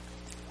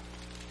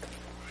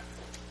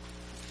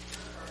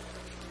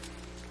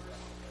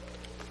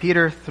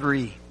Peter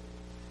 3.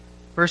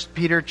 1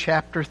 Peter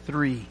chapter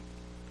 3.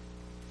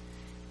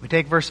 We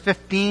take verse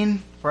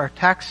 15 for our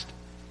text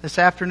this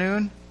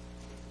afternoon.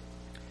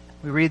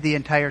 We read the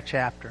entire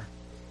chapter.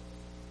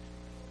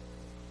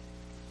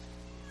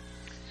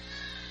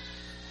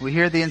 We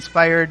hear the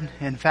inspired,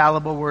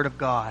 infallible word of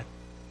God.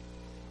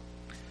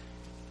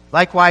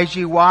 Likewise,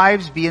 ye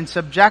wives, be in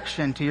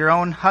subjection to your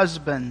own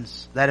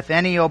husbands, that if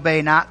any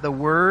obey not the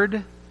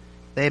word,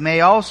 they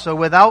may also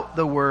without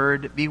the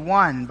word be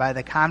won by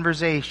the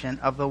conversation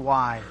of the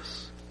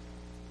wise,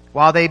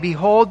 while they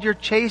behold your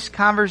chaste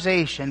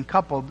conversation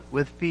coupled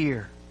with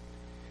fear,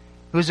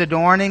 whose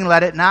adorning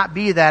let it not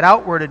be that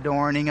outward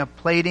adorning of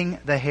plaiting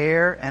the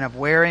hair and of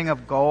wearing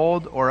of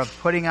gold or of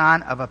putting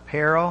on of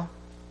apparel,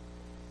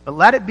 but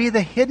let it be the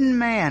hidden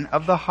man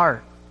of the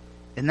heart,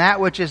 in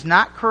that which is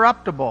not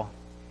corruptible,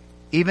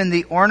 even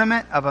the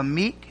ornament of a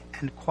meek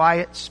and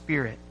quiet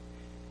spirit,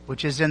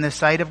 which is in the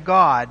sight of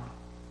God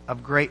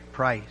of great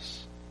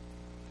price.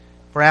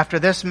 For after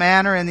this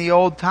manner in the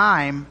old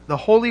time, the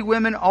holy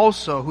women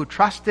also who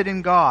trusted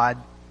in God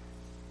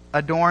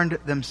adorned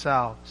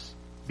themselves,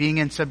 being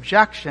in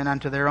subjection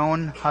unto their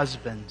own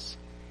husbands,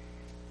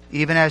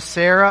 even as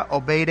Sarah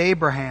obeyed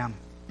Abraham,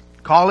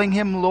 calling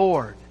him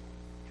Lord,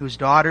 whose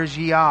daughters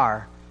ye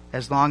are,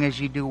 as long as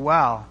ye do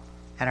well,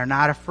 and are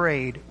not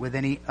afraid with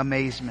any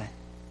amazement.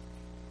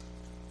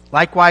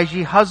 Likewise,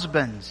 ye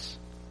husbands,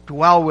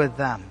 dwell with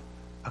them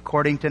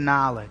according to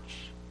knowledge,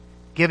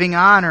 giving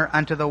honor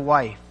unto the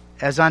wife,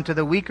 as unto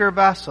the weaker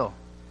vessel,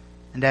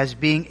 and as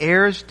being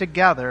heirs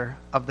together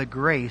of the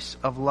grace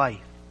of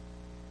life,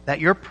 that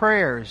your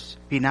prayers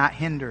be not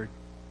hindered.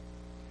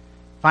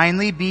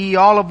 Finally, be ye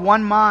all of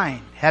one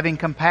mind, having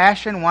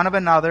compassion one of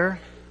another,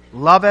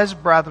 love as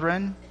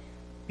brethren,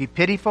 be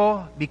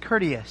pitiful, be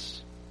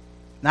courteous,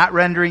 not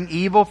rendering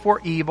evil for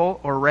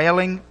evil or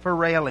railing for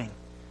railing,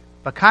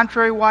 but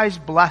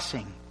contrariwise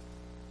blessing,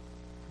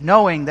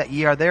 knowing that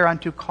ye are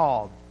thereunto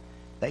called,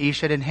 that ye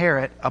should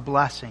inherit a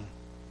blessing.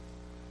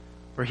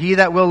 For he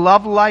that will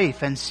love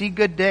life and see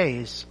good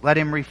days, let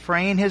him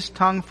refrain his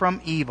tongue from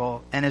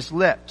evil, and his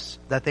lips,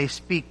 that they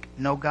speak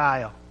no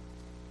guile.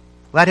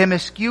 Let him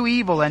eschew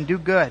evil and do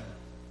good.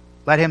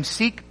 Let him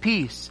seek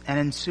peace and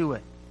ensue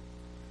it.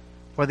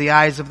 For the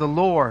eyes of the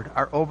Lord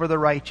are over the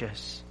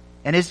righteous,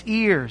 and his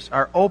ears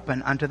are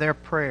open unto their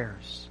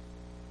prayers.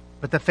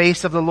 But the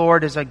face of the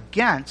Lord is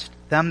against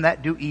them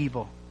that do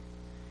evil.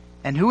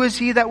 And who is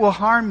he that will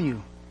harm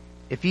you,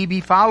 if ye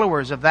be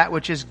followers of that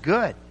which is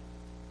good?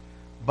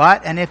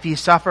 But, and if ye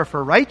suffer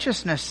for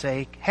righteousness'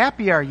 sake,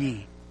 happy are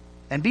ye,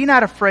 and be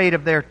not afraid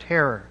of their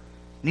terror,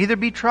 neither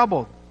be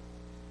troubled,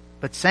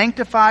 but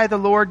sanctify the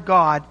Lord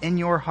God in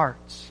your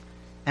hearts,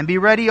 and be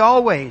ready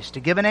always to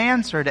give an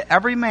answer to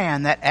every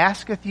man that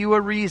asketh you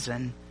a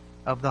reason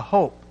of the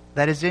hope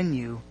that is in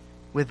you,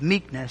 with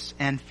meekness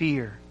and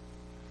fear,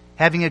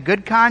 having a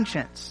good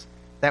conscience,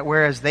 that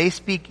whereas they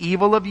speak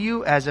evil of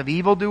you as of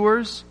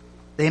evildoers,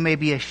 they may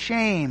be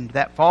ashamed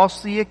that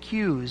falsely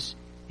accuse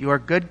your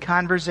good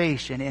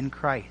conversation in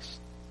Christ.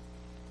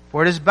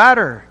 For it is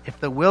better, if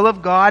the will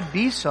of God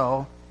be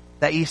so,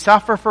 that ye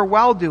suffer for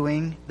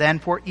well-doing than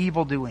for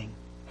evil-doing.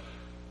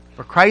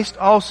 For Christ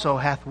also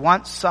hath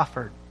once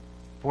suffered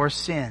for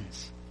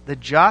sins, the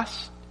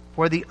just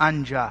for the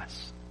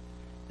unjust,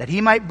 that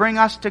he might bring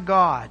us to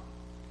God,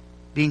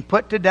 being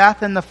put to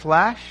death in the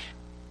flesh,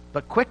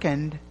 but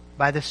quickened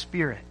by the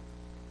Spirit,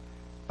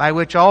 by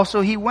which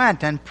also he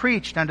went and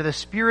preached unto the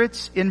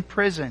spirits in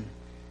prison,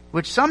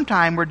 which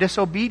sometime were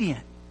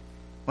disobedient,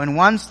 when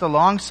once the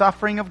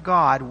long-suffering of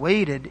God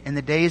waited in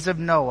the days of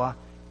Noah,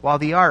 while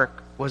the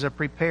ark was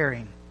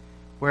a-preparing,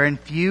 wherein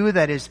few,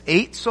 that is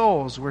 8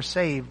 souls, were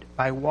saved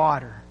by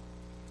water.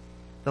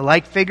 The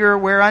like figure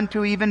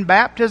whereunto even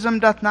baptism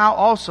doth now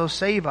also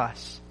save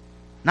us,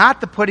 not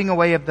the putting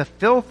away of the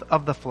filth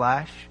of the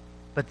flesh,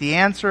 but the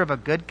answer of a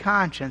good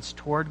conscience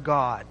toward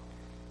God,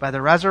 by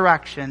the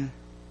resurrection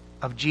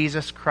of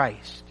Jesus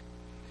Christ,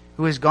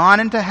 who is gone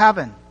into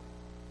heaven,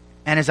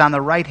 and is on the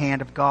right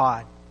hand of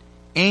God,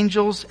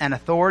 angels and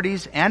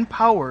authorities and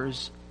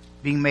powers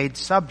being made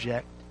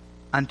subject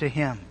unto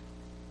him.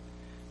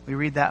 We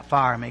read that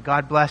far. May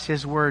God bless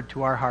his word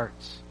to our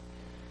hearts.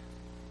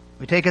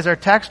 We take as our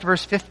text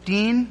verse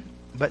 15,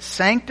 but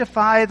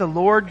sanctify the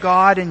Lord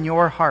God in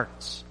your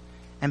hearts,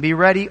 and be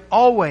ready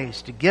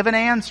always to give an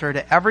answer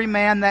to every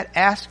man that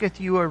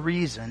asketh you a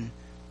reason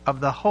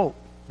of the hope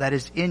that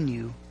is in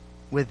you,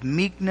 with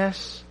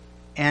meekness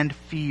and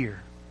fear.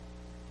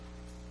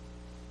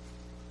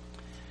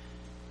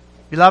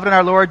 Beloved in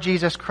our Lord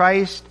Jesus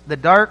Christ, the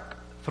dark,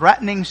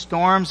 threatening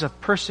storms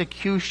of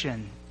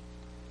persecution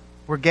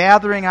were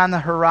gathering on the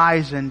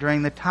horizon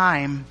during the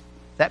time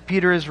that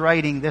Peter is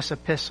writing this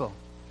epistle.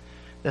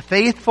 The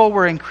faithful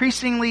were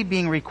increasingly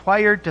being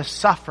required to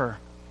suffer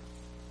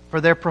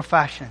for their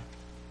profession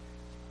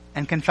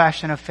and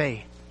confession of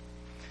faith.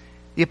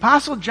 The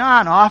Apostle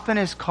John often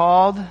is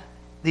called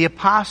the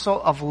Apostle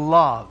of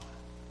Love.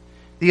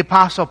 The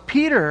Apostle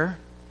Peter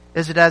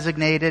is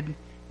designated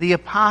the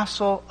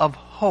Apostle of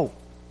Hope.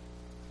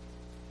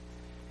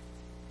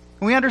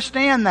 We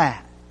understand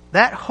that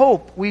that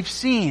hope we've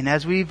seen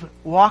as we've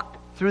walked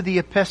through the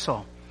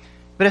epistle.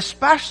 But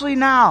especially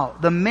now,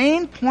 the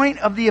main point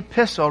of the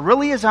epistle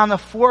really is on the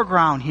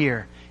foreground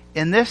here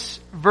in this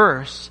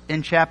verse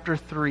in chapter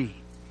 3.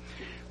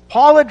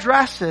 Paul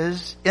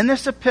addresses in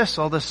this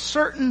epistle the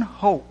certain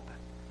hope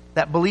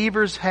that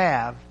believers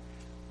have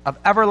of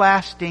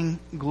everlasting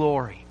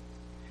glory.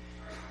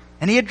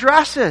 And he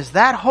addresses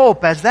that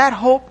hope as that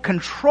hope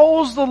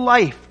controls the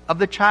life of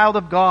the child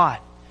of God.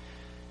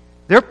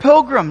 They're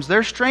pilgrims,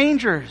 they're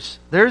strangers,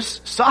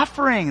 there's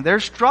suffering,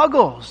 there's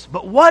struggles.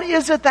 But what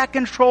is it that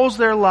controls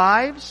their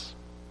lives?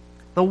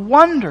 The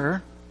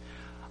wonder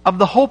of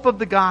the hope of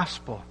the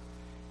gospel.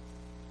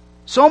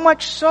 So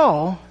much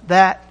so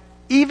that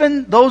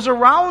even those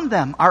around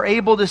them are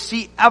able to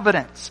see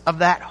evidence of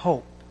that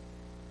hope.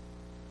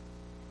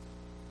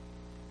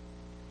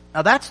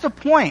 Now that's the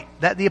point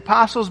that the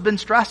apostle's been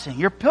stressing.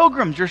 You're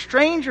pilgrims, you're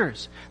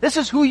strangers. This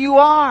is who you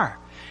are.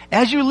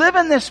 As you live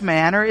in this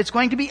manner, it's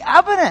going to be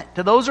evident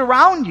to those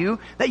around you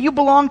that you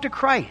belong to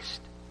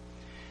Christ.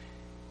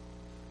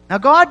 Now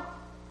God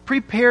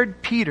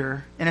prepared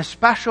Peter in a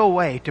special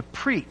way to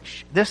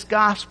preach this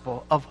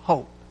gospel of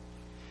hope.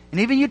 And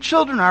even you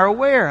children are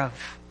aware of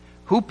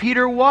who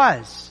Peter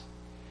was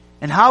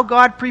and how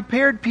God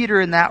prepared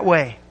Peter in that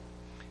way.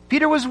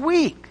 Peter was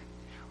weak.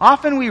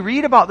 Often we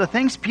read about the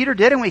things Peter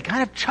did and we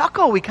kind of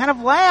chuckle, we kind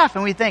of laugh,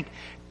 and we think,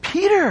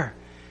 Peter,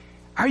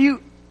 are you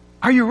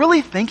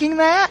really thinking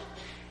that?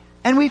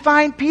 And we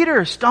find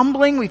Peter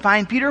stumbling, we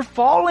find Peter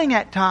falling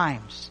at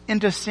times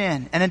into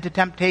sin and into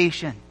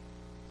temptation.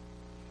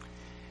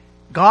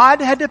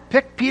 God had to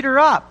pick Peter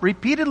up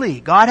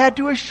repeatedly. God had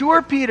to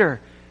assure Peter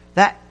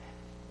that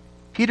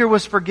Peter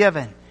was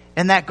forgiven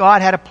and that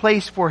God had a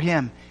place for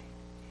him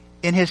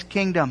in His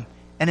kingdom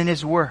and in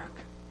His work.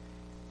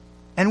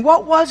 And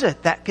what was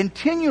it that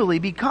continually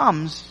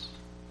becomes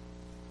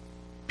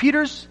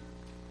Peter's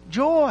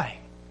joy?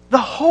 The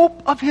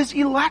hope of his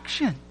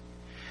election.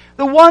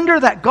 The wonder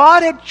that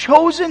God had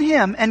chosen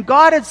him and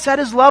God had set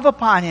His love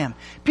upon him.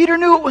 Peter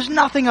knew it was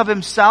nothing of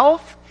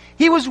himself.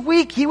 He was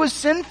weak. He was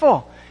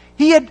sinful.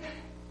 He had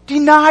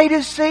denied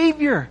his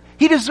Savior.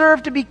 He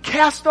deserved to be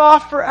cast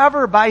off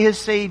forever by his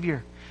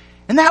Savior.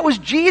 And that was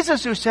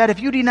Jesus who said, if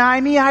you deny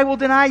me, I will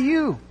deny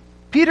you.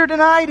 Peter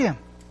denied Him.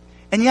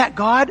 And yet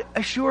God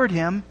assured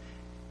him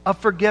of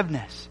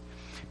forgiveness.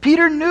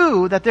 Peter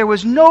knew that there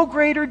was no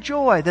greater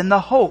joy than the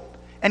hope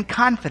and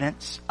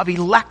confidence of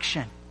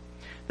election.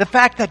 The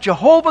fact that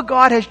Jehovah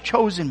God has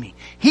chosen me.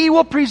 He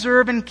will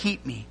preserve and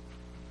keep me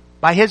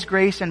by His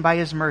grace and by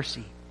His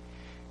mercy.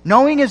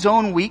 Knowing his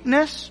own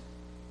weakness,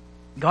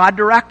 God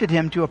directed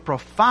him to a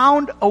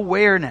profound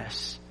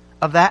awareness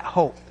of that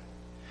hope.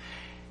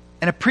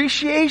 An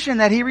appreciation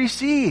that he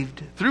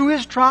received through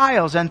his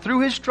trials and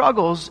through his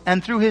struggles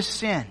and through his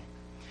sin.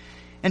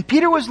 And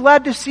Peter was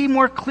led to see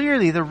more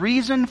clearly the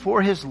reason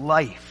for his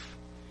life.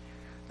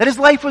 That his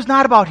life was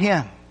not about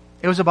him.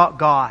 It was about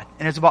God,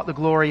 and it's about the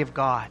glory of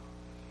God.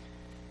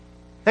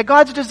 That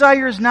God's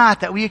desire is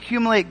not that we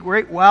accumulate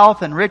great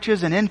wealth and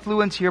riches and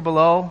influence here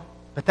below,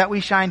 but that we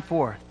shine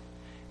forth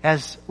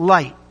as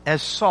light,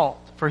 as salt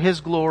for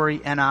His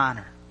glory and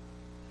honor.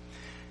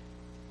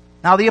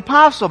 Now the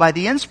apostle, by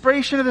the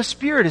inspiration of the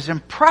Spirit, is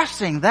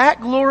impressing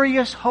that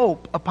glorious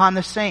hope upon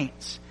the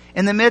saints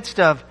in the midst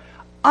of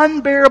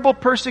unbearable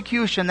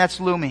persecution that's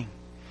looming.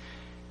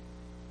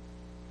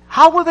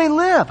 How will they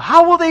live?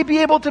 How will they be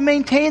able to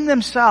maintain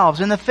themselves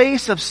in the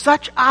face of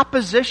such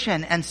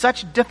opposition and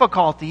such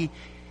difficulty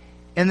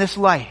in this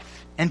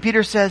life? And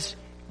Peter says,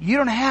 you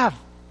don't have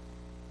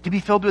to be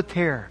filled with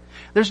terror.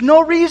 There's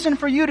no reason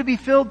for you to be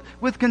filled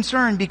with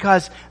concern,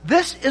 because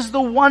this is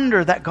the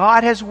wonder that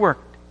God has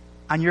worked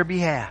on your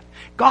behalf.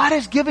 God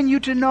has given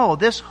you to know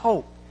this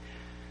hope.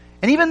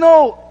 And even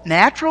though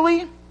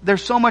naturally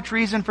there's so much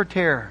reason for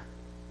terror,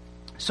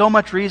 so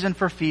much reason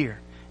for fear,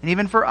 and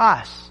even for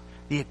us,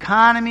 the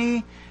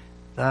economy,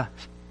 the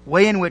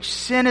way in which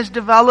sin is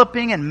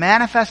developing and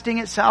manifesting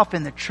itself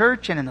in the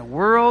church and in the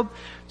world,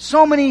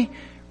 so many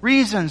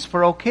reasons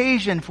for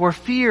occasion, for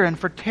fear and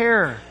for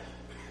terror.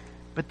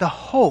 But the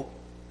hope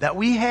that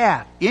we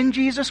have in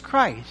Jesus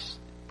Christ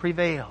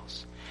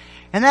prevails.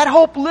 And that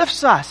hope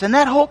lifts us, and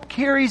that hope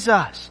carries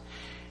us.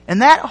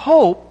 And that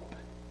hope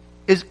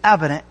is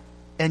evident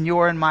in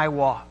your and my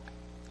walk.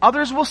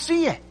 Others will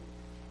see it.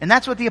 And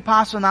that's what the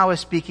apostle now is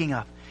speaking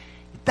of.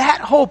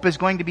 That hope is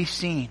going to be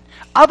seen.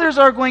 Others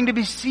are going to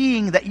be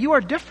seeing that you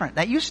are different,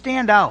 that you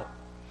stand out.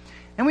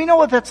 And we know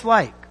what that's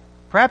like.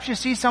 Perhaps you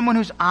see someone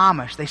who's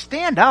Amish. They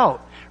stand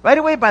out. Right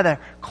away by their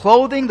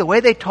clothing, the way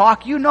they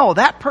talk, you know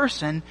that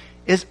person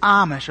is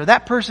Amish, or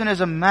that person is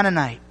a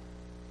Mennonite.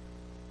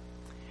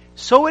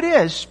 So it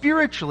is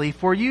spiritually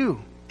for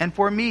you and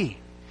for me.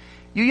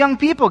 You young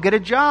people get a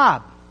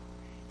job,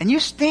 and you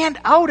stand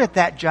out at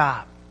that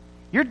job.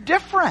 You're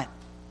different,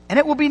 and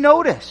it will be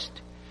noticed.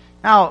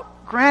 Now,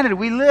 granted,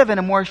 we live in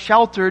a more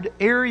sheltered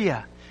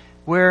area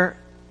where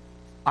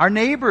our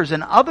neighbors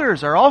and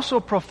others are also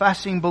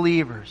professing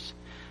believers.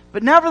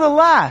 But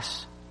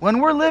nevertheless, when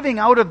we're living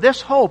out of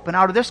this hope and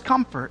out of this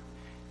comfort,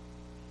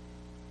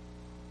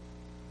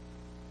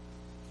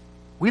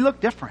 we look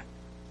different.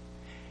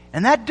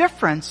 And that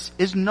difference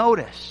is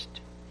noticed.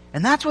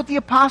 And that's what the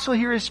apostle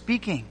here is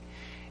speaking.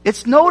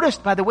 It's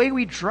noticed by the way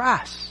we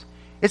dress.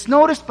 It's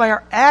noticed by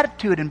our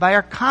attitude and by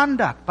our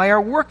conduct, by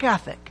our work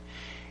ethic.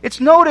 It's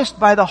noticed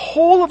by the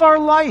whole of our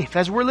life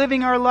as we're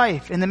living our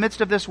life in the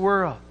midst of this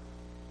world.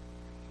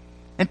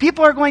 And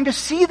people are going to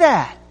see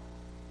that.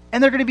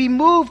 And they're going to be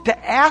moved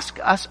to ask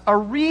us a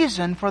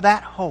reason for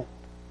that hope.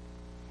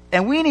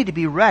 And we need to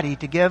be ready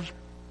to give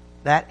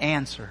that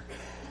answer.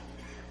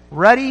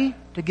 Ready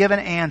to give an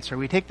answer.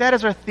 We take that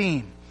as our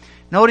theme.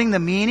 Noting the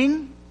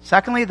meaning,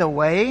 secondly, the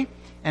way,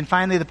 and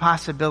finally, the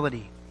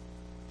possibility.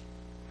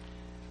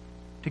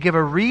 To give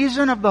a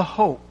reason of the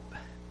hope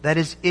that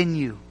is in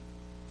you.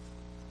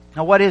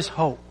 Now, what is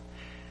hope?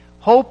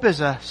 Hope is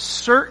a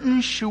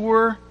certain,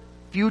 sure,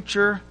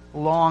 future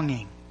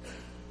longing.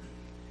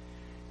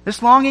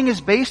 This longing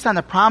is based on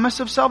the promise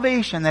of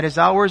salvation that is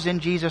ours in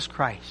Jesus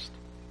Christ.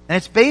 And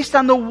it's based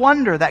on the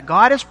wonder that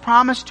God has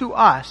promised to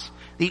us,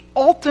 the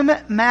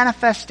ultimate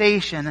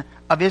manifestation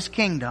of His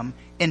kingdom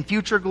in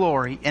future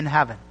glory in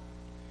heaven.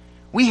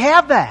 We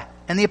have that.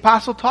 And the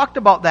apostle talked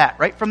about that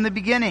right from the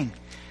beginning.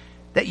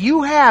 That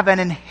you have an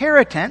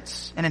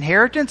inheritance. An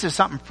inheritance is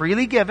something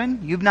freely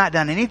given. You've not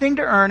done anything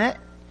to earn it.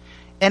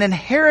 An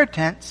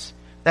inheritance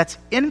that's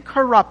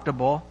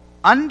incorruptible,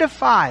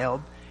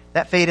 undefiled,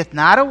 that fadeth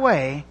not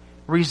away,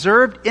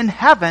 reserved in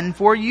heaven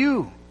for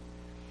you.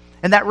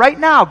 And that right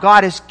now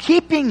God is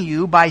keeping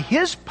you by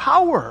His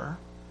power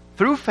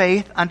through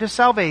faith unto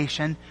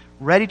salvation,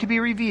 ready to be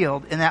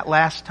revealed in that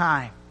last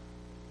time.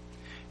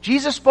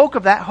 Jesus spoke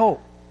of that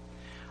hope.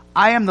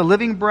 I am the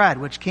living bread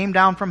which came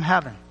down from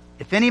heaven.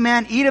 If any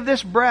man eat of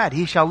this bread,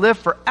 he shall live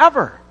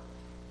forever.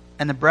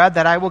 And the bread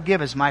that I will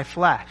give is my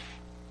flesh,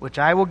 which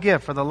I will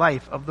give for the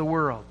life of the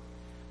world.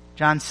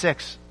 John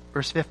 6,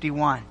 verse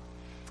 51.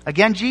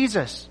 Again,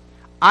 Jesus,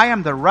 I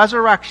am the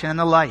resurrection and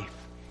the life.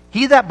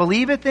 He that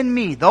believeth in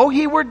me, though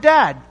he were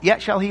dead,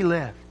 yet shall he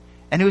live.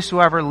 And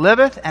whosoever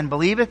liveth and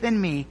believeth in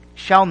me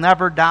shall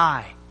never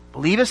die.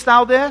 Believest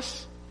thou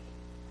this?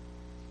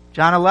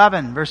 John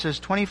 11, verses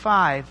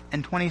 25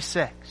 and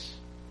 26.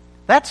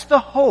 That's the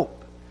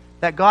hope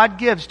that God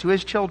gives to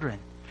His children.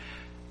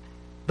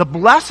 The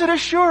blessed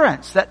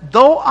assurance that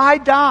though I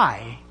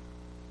die,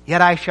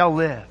 yet I shall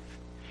live.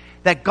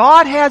 That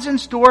God has in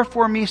store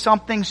for me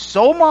something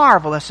so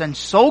marvelous and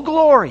so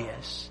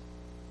glorious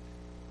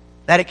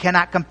that it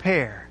cannot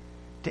compare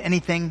to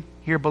anything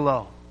here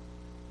below.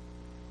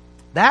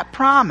 That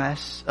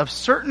promise of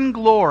certain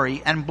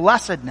glory and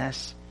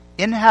blessedness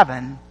in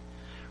heaven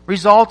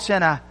results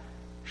in a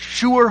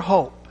sure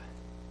hope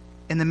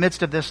in the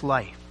midst of this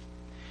life.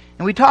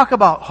 And we talk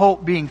about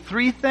hope being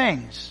three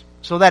things,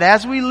 so that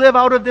as we live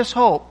out of this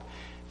hope,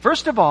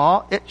 first of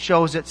all, it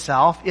shows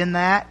itself in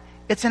that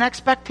it's an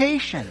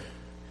expectation.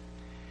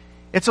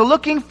 It's a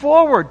looking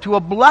forward to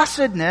a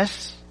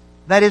blessedness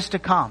that is to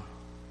come.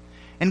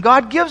 And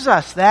God gives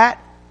us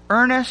that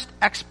earnest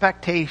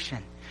expectation.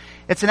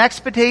 It's an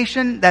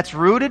expectation that's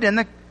rooted in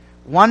the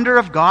wonder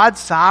of God's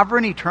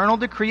sovereign eternal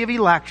decree of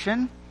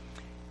election,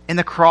 in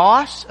the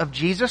cross of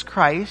Jesus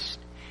Christ,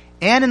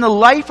 and in the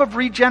life of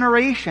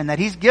regeneration that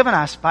He's given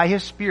us by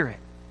His Spirit.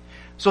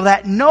 So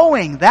that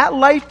knowing that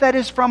life that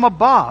is from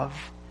above,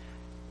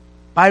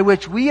 by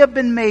which we have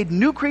been made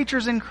new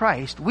creatures in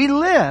Christ, we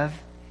live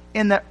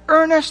in the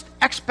earnest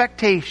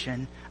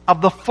expectation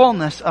of the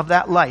fullness of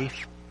that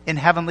life in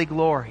heavenly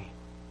glory.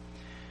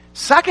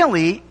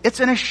 Secondly, it's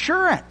an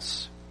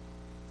assurance.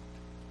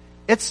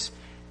 It's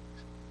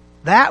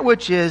that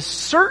which is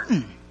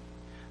certain.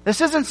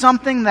 This isn't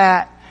something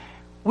that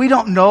we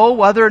don't know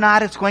whether or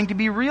not it's going to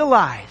be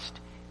realized.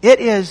 It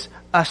is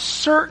a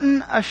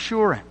certain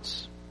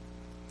assurance.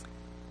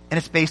 And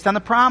it's based on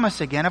the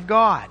promise, again, of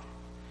God.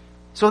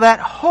 So that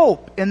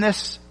hope, in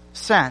this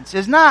sense,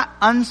 is not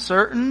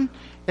uncertain.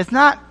 It's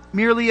not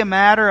merely a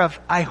matter of,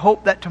 I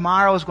hope that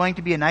tomorrow is going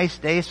to be a nice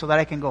day so that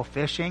I can go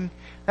fishing.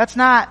 That's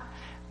not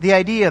the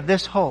idea of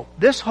this hope.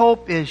 This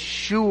hope is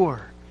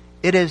sure.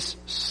 It is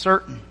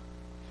certain.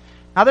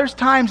 Now, there's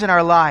times in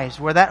our lives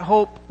where that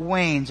hope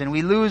wanes and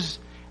we lose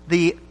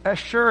the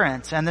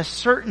assurance and the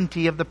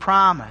certainty of the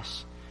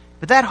promise.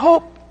 But that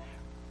hope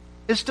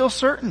is still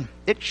certain.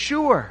 It's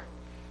sure.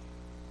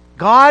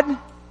 God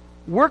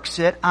works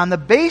it on the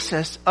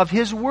basis of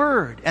His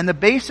Word and the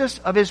basis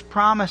of His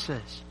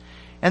promises.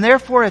 And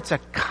therefore it's a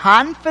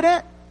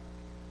confident,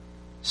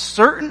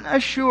 certain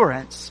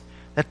assurance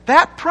that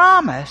that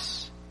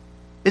promise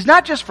is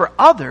not just for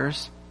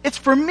others, it's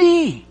for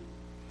me.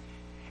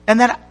 And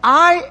that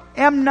I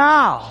am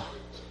now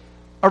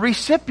a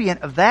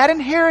recipient of that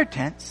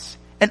inheritance,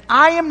 and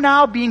I am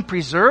now being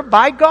preserved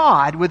by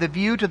God with a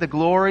view to the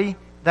glory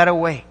that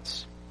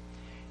awaits.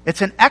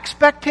 It's an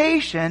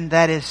expectation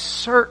that is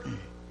certain.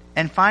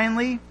 And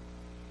finally,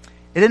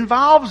 it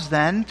involves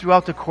then,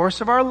 throughout the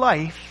course of our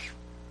life,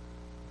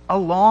 a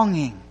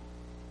longing.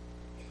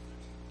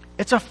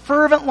 It's a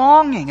fervent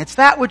longing. It's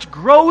that which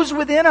grows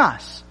within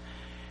us.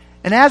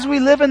 And as we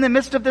live in the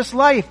midst of this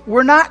life,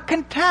 we're not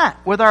content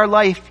with our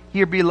life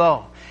here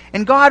below.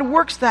 And God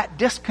works that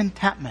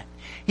discontentment.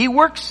 He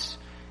works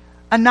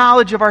a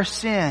knowledge of our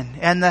sin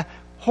and the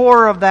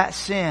horror of that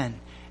sin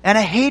and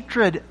a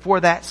hatred for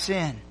that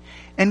sin.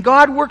 And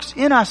God works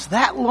in us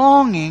that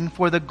longing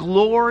for the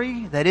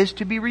glory that is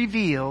to be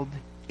revealed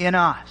in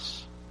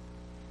us.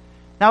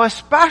 Now,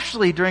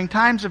 especially during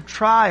times of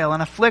trial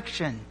and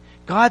affliction,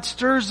 God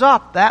stirs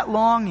up that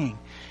longing.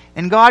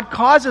 And God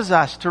causes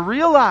us to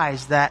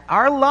realize that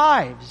our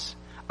lives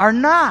are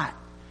not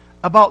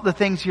about the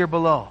things here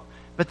below,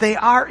 but they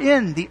are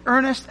in the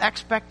earnest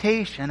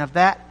expectation of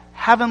that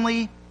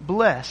heavenly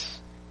bliss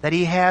that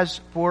He has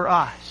for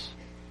us.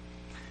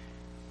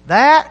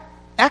 That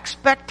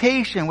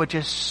expectation which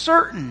is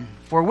certain,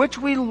 for which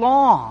we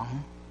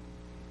long,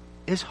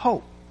 is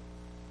hope.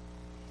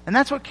 And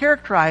that's what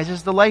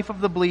characterizes the life of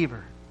the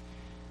believer.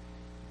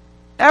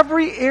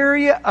 Every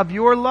area of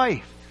your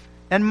life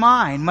and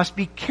mine must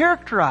be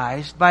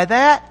characterized by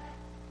that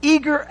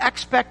eager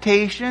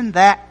expectation,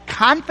 that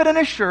confident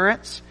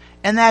assurance,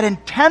 and that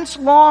intense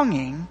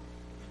longing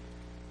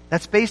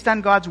that's based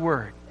on God's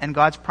Word and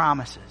God's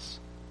promises.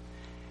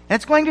 And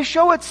it's going to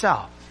show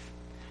itself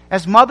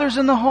as mothers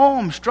in the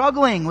home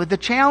struggling with the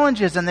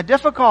challenges and the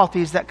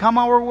difficulties that come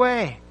our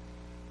way.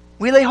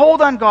 We lay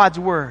hold on God's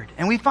Word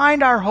and we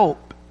find our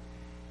hope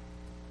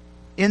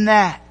in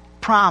that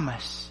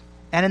promise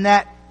and in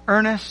that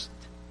earnest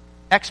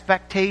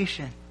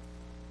expectation.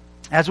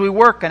 As we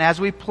work and as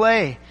we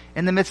play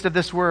in the midst of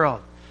this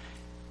world,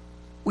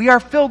 we are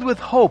filled with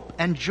hope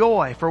and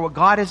joy for what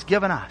God has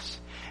given us.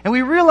 And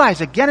we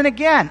realize again and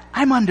again,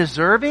 I'm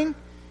undeserving.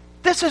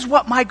 This is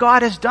what my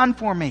God has done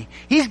for me.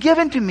 He's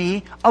given to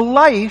me a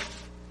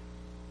life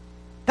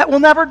that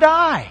will never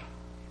die.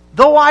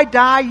 Though I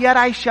die, yet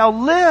I shall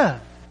live.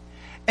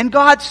 And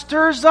God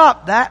stirs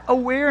up that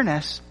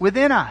awareness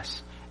within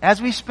us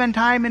as we spend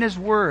time in His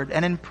Word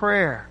and in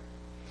prayer.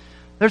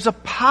 There's a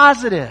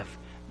positive,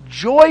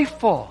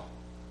 joyful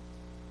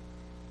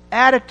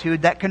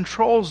attitude that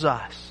controls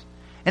us.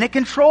 And it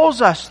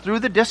controls us through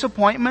the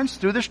disappointments,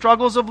 through the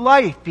struggles of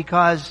life,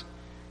 because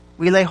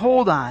we lay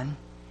hold on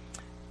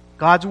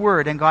God's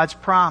Word and God's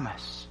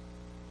promise.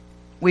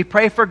 We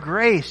pray for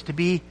grace to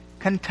be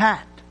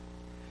content.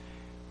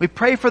 We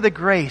pray for the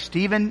grace to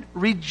even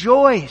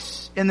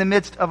rejoice in the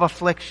midst of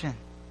affliction.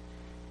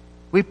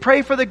 We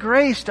pray for the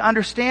grace to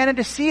understand and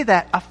to see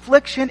that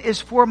affliction is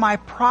for my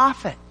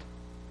profit.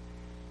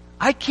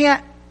 I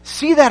can't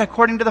see that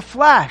according to the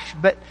flesh,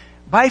 but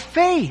by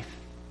faith,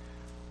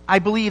 I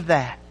believe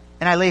that,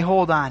 and I lay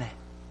hold on it.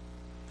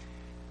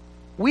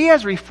 We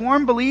as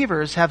Reformed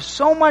believers have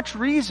so much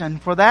reason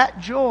for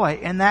that joy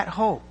and that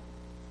hope.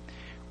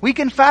 We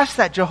confess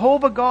that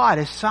Jehovah God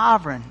is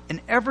sovereign in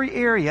every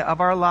area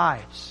of our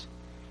lives.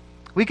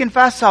 We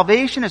confess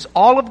salvation is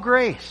all of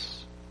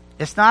grace.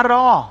 It's not at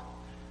all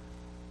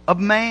of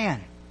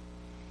man.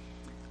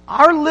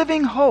 Our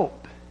living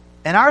hope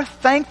and our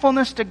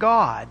thankfulness to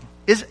God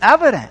is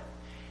evident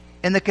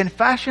in the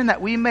confession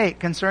that we make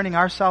concerning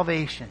our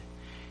salvation.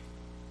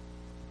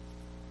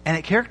 And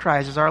it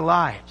characterizes our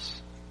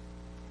lives.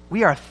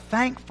 We are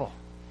thankful.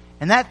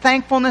 And that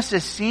thankfulness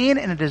is seen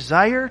in a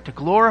desire to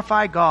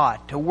glorify God,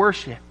 to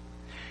worship.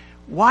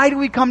 Why do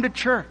we come to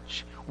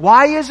church?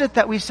 Why is it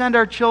that we send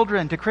our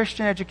children to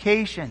Christian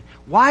education?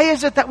 Why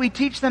is it that we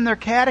teach them their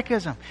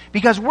catechism?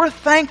 Because we're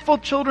thankful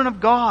children of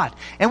God.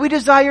 And we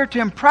desire to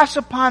impress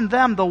upon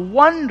them the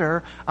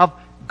wonder of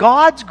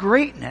God's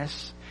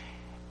greatness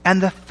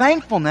and the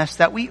thankfulness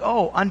that we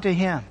owe unto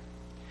Him.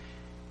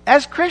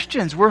 As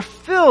Christians, we're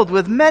filled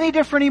with many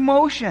different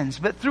emotions,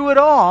 but through it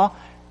all,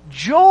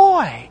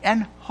 joy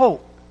and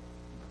hope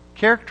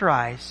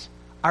characterize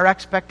our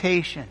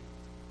expectation.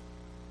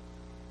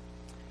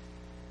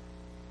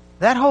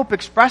 That hope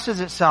expresses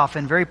itself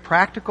in very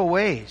practical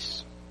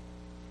ways.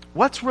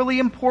 What's really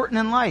important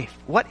in life?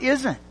 What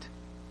isn't?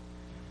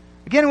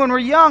 Again, when we're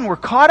young, we're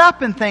caught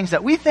up in things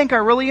that we think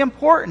are really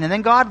important, and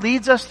then God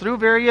leads us through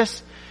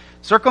various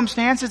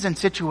circumstances and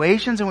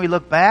situations, and we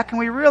look back and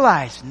we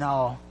realize,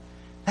 no,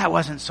 that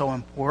wasn't so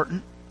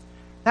important.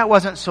 That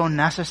wasn't so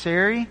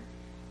necessary.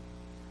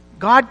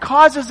 God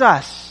causes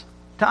us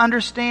to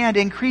understand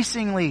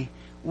increasingly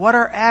what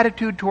our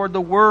attitude toward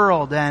the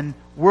world and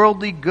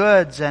worldly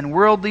goods and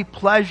worldly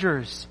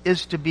pleasures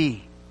is to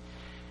be.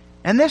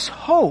 And this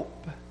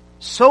hope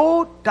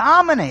so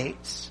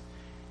dominates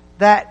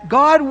that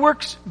God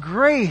works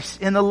grace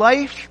in the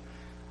life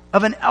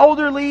of an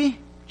elderly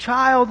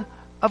child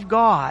of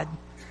God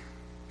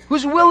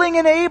who's willing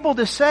and able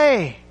to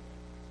say,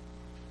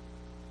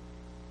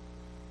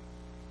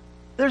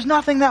 there's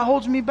nothing that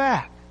holds me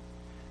back.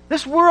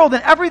 This world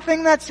and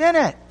everything that's in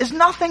it is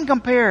nothing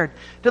compared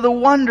to the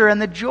wonder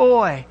and the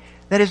joy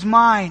that is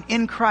mine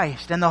in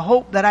Christ and the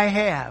hope that I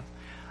have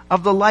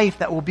of the life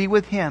that will be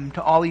with Him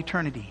to all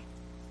eternity.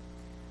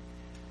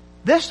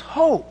 This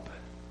hope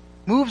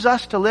moves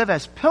us to live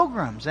as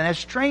pilgrims and as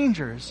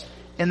strangers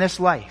in this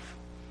life.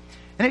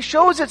 And it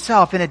shows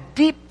itself in a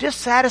deep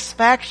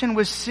dissatisfaction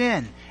with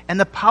sin and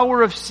the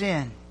power of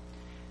sin.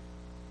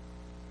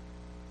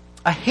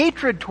 A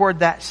hatred toward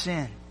that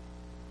sin.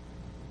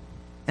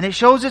 And it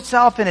shows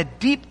itself in a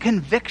deep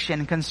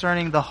conviction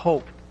concerning the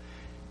hope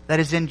that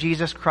is in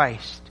Jesus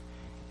Christ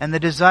and the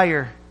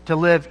desire to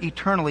live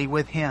eternally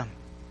with Him.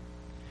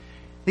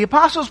 The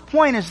apostle's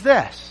point is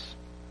this: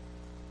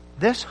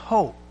 this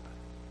hope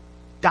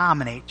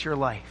dominates your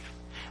life.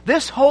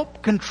 This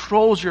hope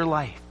controls your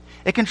life.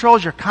 It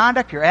controls your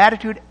conduct, your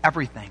attitude,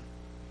 everything.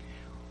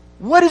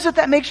 What is it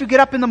that makes you get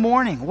up in the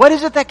morning? What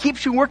is it that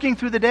keeps you working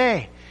through the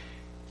day?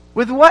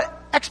 With what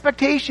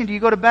expectation do you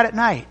go to bed at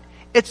night?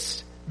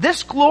 It's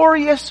this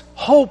glorious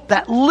hope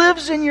that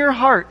lives in your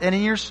heart and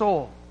in your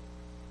soul.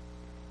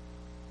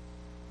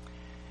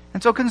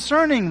 And so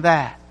concerning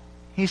that,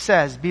 he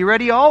says, be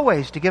ready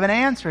always to give an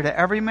answer to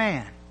every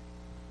man.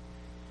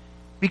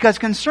 Because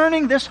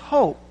concerning this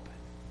hope,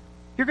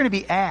 you're going to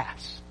be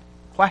asked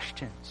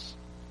questions.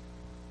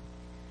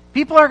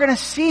 People are going to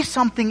see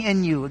something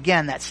in you,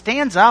 again, that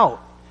stands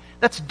out,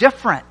 that's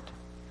different.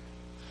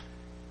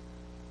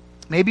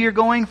 Maybe you're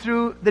going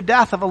through the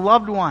death of a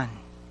loved one,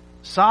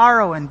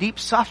 sorrow and deep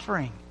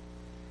suffering.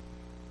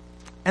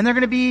 And they're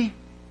going to be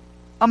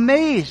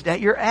amazed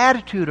at your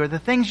attitude or the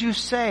things you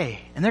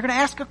say. And they're going to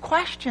ask a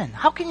question.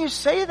 How can you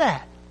say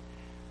that?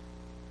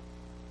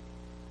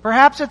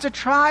 Perhaps it's a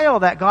trial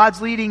that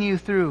God's leading you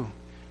through,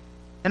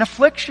 an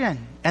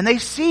affliction, and they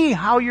see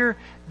how you're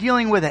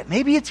dealing with it.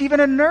 Maybe it's even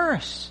a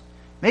nurse.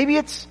 Maybe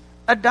it's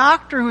a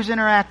doctor who's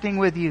interacting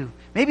with you.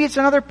 Maybe it's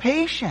another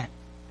patient.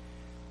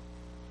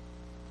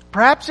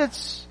 Perhaps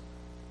it's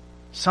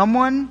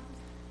someone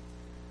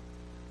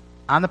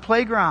on the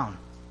playground.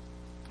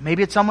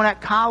 Maybe it's someone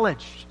at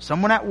college,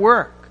 someone at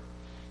work.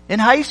 In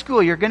high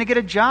school, you're going to get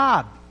a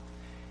job.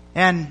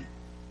 And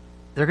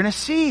they're going to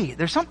see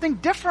there's something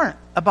different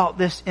about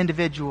this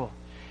individual.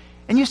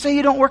 And you say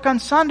you don't work on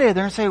Sunday.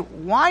 They're going to say,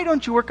 why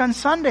don't you work on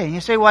Sunday? And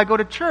you say, well, I go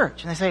to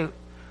church. And they say,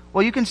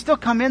 well, you can still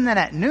come in then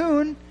at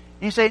noon. And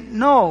you say,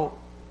 no,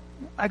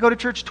 I go to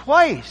church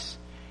twice.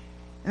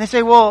 And they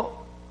say,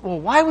 well,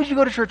 why would you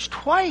go to church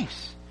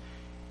twice?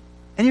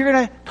 And you're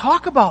going to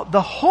talk about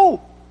the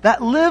hope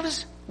that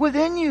lives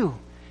within you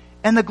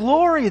and the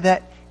glory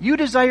that you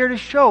desire to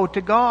show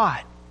to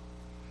God.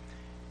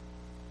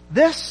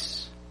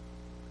 This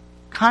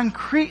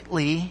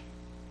concretely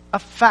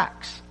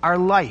affects our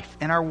life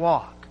and our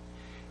walk.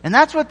 And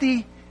that's what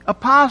the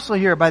apostle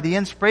here, by the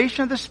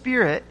inspiration of the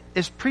Spirit,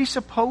 is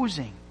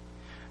presupposing.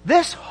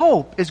 This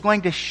hope is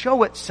going to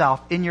show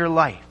itself in your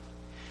life.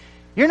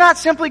 You're not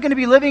simply going to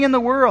be living in the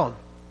world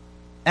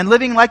and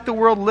living like the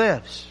world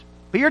lives,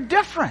 but you're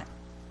different.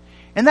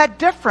 And that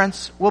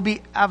difference will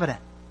be evident.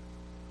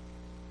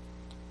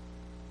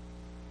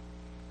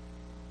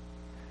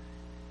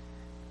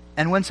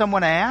 And when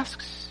someone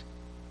asks,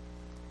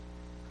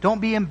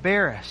 don't be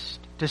embarrassed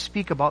to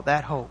speak about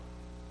that hope.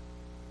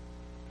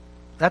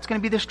 That's going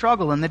to be the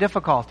struggle and the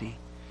difficulty.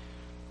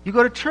 You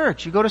go to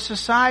church, you go to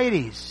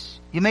societies,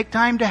 you make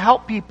time to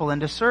help people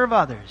and to serve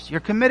others. You're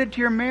committed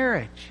to your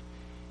marriage.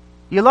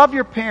 You love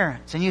your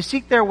parents and you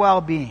seek their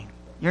well-being.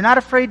 You're not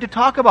afraid to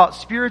talk about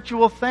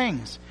spiritual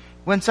things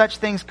when such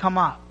things come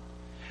up.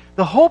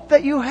 The hope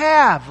that you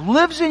have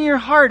lives in your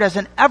heart as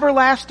an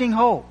everlasting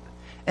hope.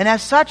 And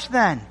as such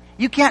then,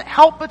 you can't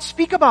help but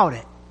speak about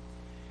it.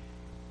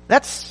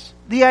 That's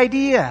the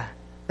idea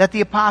that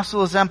the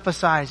apostle is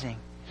emphasizing.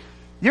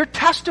 Your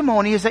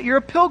testimony is that you're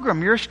a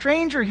pilgrim, you're a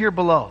stranger here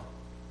below.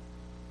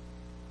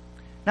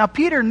 Now,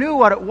 Peter knew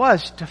what it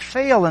was to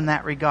fail in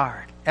that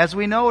regard, as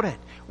we noted.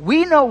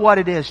 We know what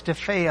it is to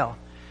fail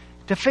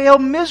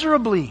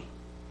miserably.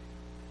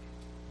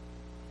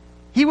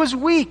 He was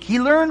weak. He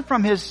learned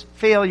from his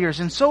failures,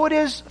 and so it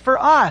is for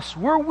us.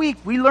 We're weak.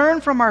 We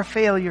learn from our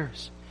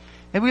failures.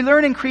 And we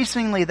learn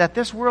increasingly that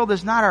this world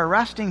is not our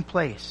resting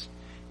place.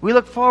 We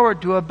look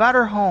forward to a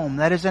better home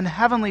that is a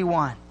heavenly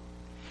one.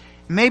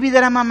 Maybe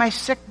that I'm on my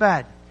sick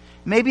bed.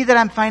 Maybe that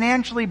I'm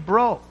financially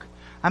broke.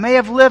 I may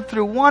have lived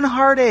through one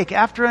heartache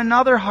after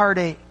another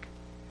heartache.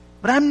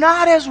 But I'm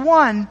not as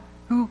one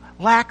who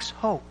lacks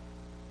hope.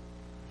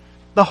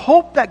 The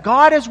hope that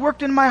God has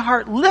worked in my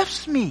heart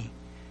lifts me.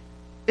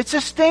 It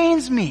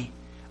sustains me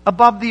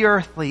above the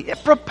earthly.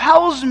 It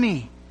propels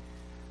me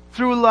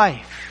through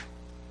life.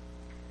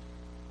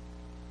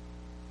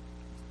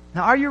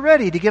 Now, are you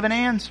ready to give an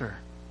answer?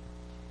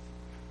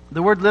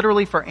 The word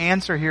literally for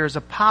answer here is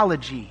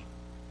apology.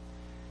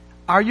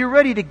 Are you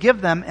ready to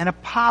give them an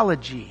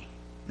apology?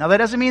 Now, that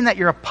doesn't mean that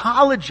you're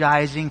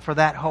apologizing for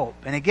that hope.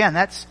 And again,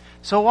 that's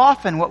so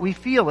often what we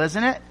feel,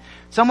 isn't it?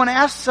 Someone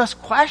asks us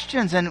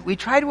questions and we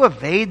try to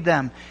evade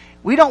them.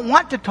 We don't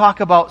want to talk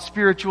about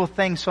spiritual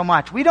things so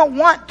much. We don't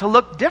want to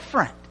look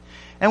different.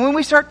 And when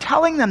we start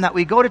telling them that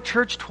we go to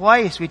church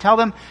twice, we tell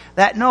them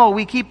that no,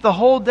 we keep the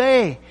whole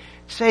day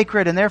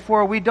sacred and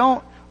therefore we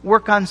don't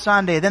work on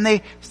Sunday. Then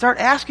they start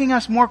asking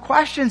us more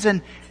questions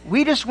and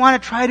we just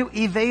want to try to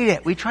evade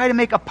it. We try to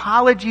make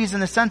apologies in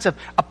the sense of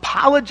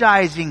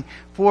apologizing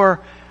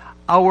for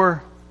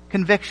our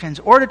convictions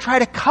or to try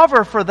to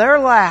cover for their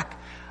lack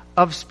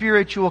of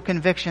spiritual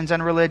convictions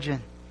and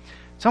religion.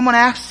 Someone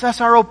asks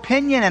us our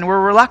opinion and we're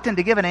reluctant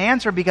to give an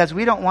answer because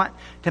we don't want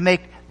to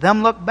make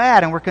them look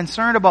bad and we're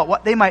concerned about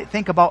what they might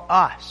think about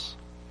us.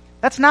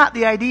 That's not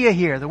the idea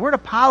here. The word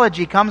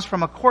apology comes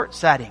from a court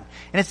setting,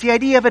 and it's the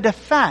idea of a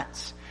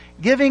defense,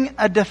 giving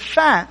a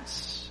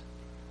defense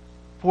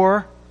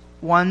for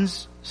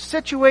one's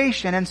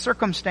situation and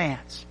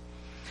circumstance.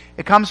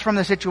 It comes from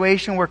the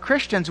situation where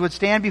Christians would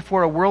stand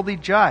before a worldly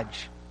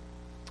judge,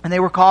 and they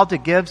were called to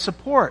give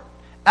support,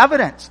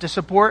 evidence to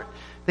support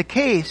the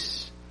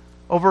case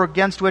over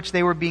against which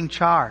they were being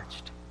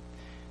charged.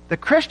 The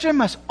Christian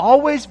must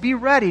always be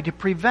ready to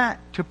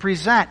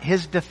present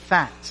his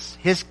defense,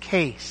 his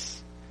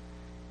case,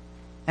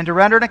 and to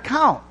render an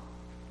account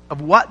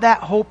of what that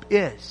hope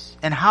is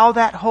and how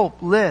that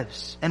hope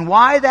lives and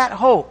why that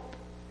hope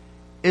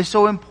is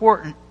so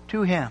important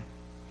to him.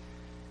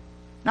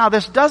 Now,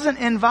 this doesn't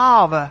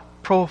involve a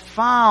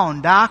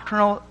profound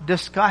doctrinal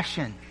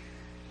discussion.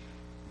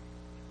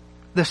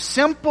 The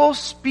simple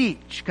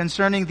speech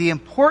concerning the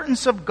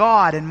importance of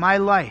God in my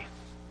life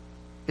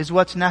is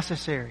what's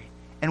necessary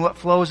and what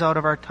flows out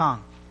of our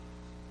tongue.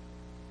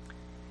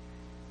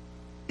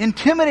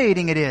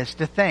 Intimidating it is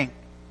to think,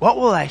 what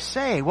will I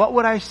say? What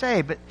would I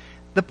say? But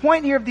the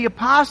point here of the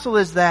apostle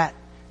is that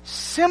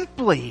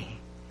simply,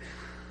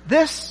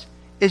 this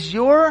is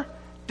your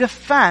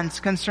defense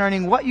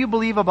concerning what you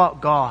believe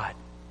about God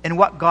and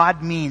what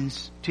God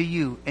means to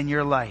you in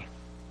your life.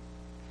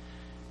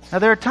 Now,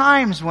 there are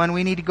times when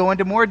we need to go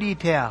into more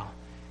detail,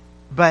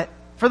 but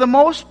for the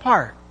most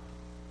part,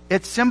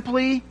 it's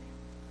simply,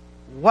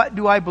 what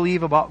do I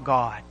believe about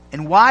God?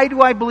 And why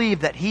do I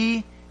believe that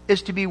He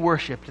is to be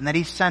worshipped and that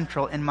He's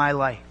central in my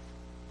life?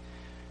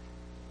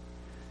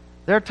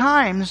 There are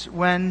times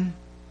when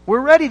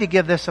we're ready to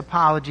give this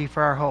apology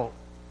for our hope.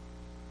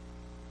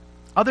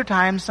 Other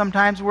times,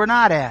 sometimes we're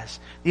not as.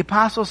 The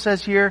apostle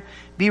says here,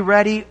 be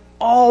ready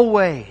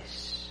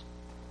always.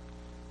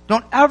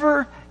 Don't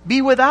ever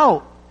be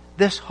without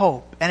this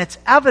hope and its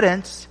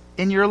evidence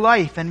in your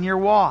life and in your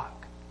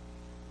walk.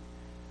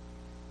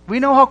 We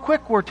know how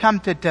quick we're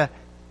tempted to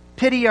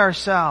pity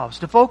ourselves,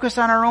 to focus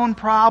on our own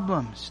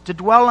problems, to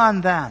dwell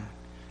on them,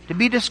 to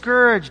be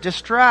discouraged,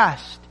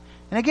 distressed.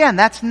 And again,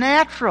 that's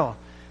natural.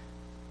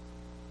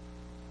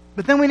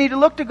 But then we need to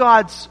look to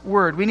God's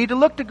Word. We need to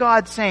look to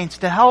God's saints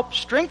to help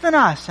strengthen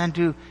us and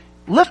to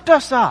lift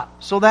us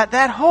up so that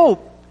that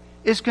hope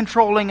is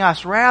controlling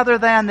us rather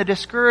than the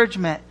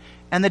discouragement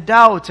and the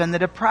doubts and the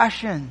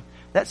depression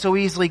that so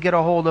easily get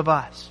a hold of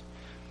us.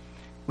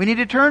 We need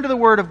to turn to the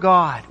Word of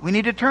God. We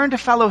need to turn to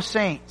fellow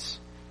saints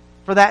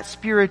for that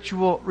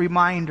spiritual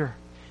reminder.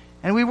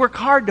 And we work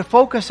hard to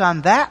focus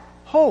on that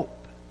hope.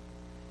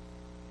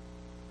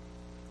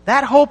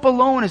 That hope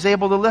alone is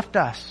able to lift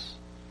us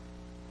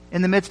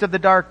in the midst of the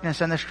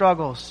darkness and the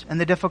struggles and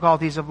the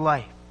difficulties of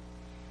life.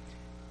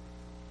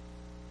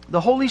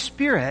 The Holy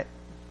Spirit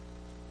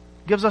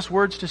gives us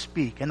words to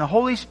speak, and the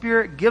Holy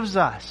Spirit gives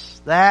us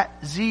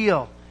that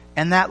zeal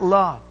and that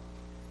love.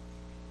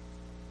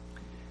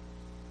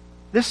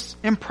 This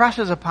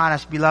impresses upon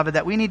us, beloved,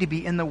 that we need to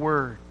be in the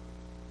Word.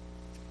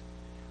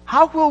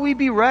 How will we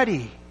be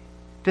ready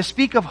to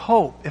speak of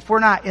hope if we're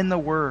not in the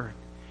Word?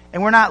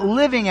 And we're not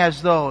living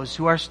as those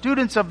who are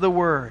students of the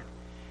Word.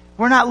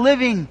 We're not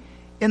living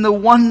in the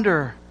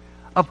wonder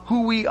of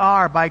who we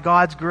are by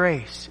God's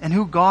grace and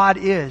who God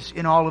is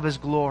in all of His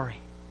glory.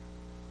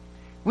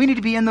 We need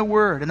to be in the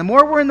Word. And the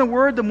more we're in the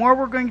Word, the more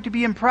we're going to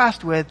be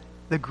impressed with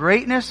the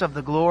greatness of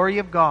the glory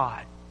of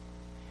God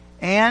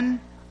and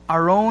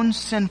our own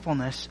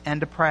sinfulness and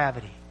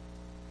depravity.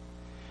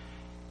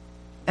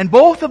 And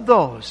both of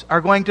those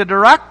are going to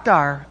direct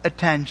our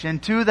attention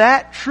to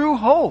that true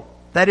hope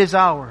that is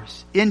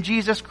ours in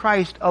Jesus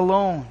Christ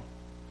alone.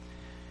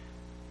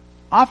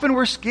 Often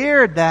we're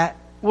scared that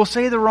we'll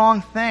say the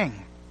wrong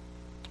thing.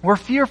 We're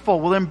fearful,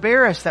 we're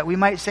embarrassed that we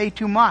might say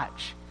too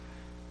much.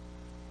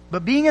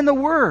 But being in the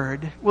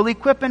Word will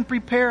equip and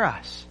prepare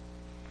us.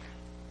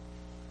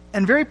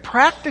 And very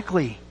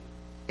practically,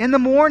 in the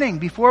morning,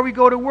 before we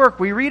go to work,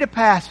 we read a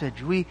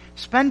passage. We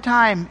spend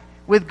time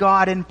with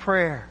God in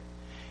prayer.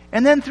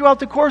 And then throughout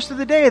the course of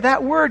the day,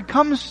 that Word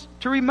comes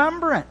to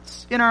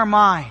remembrance in our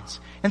minds.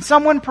 And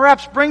someone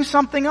perhaps brings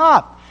something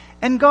up.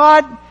 And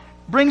God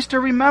brings to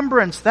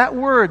remembrance that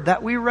Word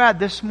that we read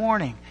this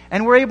morning.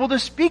 And we're able to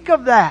speak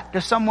of that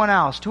to someone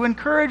else, to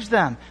encourage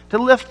them, to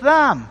lift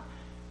them,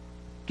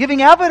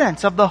 giving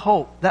evidence of the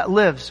hope that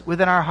lives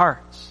within our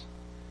hearts.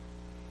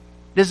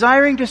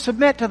 Desiring to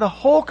submit to the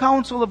whole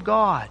counsel of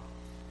God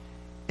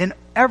in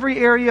every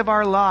area of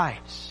our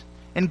lives.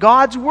 And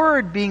God's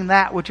Word being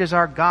that which is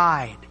our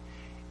guide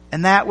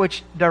and that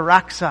which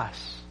directs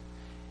us.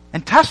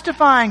 And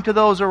testifying to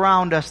those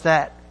around us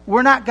that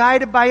we're not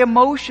guided by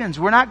emotions.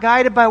 We're not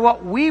guided by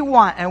what we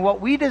want and what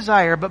we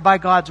desire, but by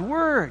God's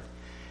Word.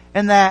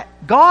 And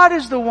that God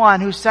is the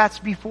one who sets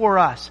before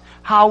us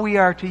how we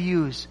are to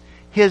use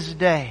His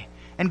day.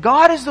 And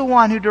God is the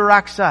one who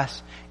directs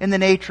us in the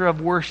nature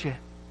of worship.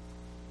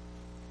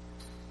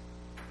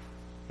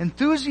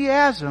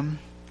 Enthusiasm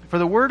for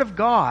the Word of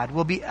God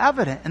will be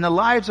evident in the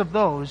lives of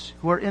those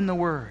who are in the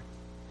Word.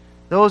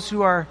 Those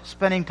who are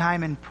spending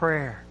time in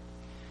prayer.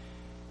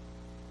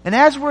 And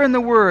as we're in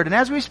the Word, and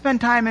as we spend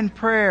time in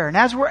prayer, and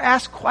as we're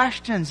asked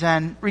questions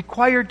and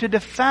required to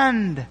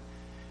defend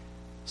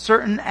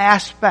certain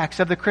aspects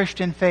of the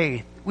Christian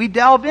faith, we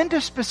delve into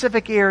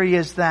specific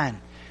areas then.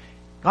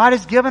 God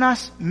has given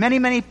us many,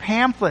 many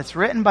pamphlets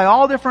written by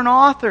all different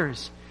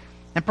authors.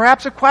 And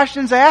perhaps a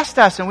question's asked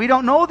us and we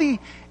don't know the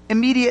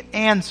immediate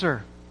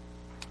answer.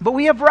 But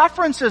we have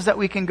references that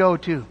we can go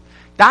to.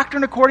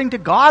 Doctrine According to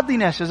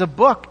Godliness is a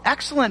book,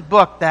 excellent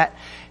book, that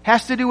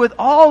has to do with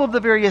all of the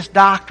various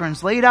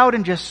doctrines laid out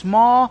in just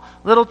small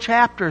little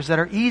chapters that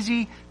are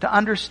easy to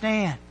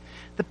understand.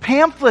 The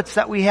pamphlets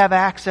that we have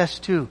access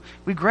to,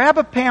 we grab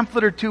a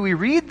pamphlet or two, we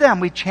read them,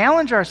 we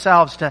challenge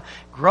ourselves to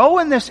grow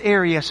in this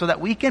area so that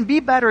we can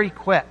be better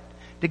equipped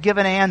to give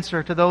an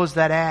answer to those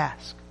that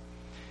ask.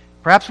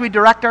 Perhaps we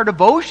direct our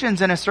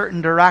devotions in a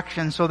certain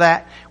direction so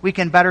that we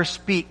can better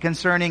speak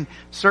concerning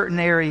certain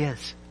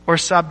areas or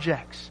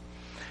subjects.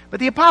 But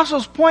the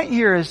apostle's point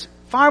here is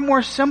far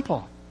more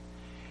simple.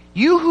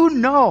 You who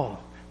know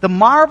the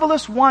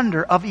marvelous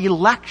wonder of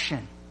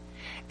election,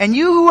 and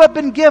you who have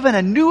been given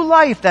a new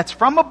life that's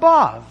from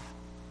above,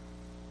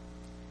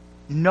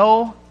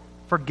 know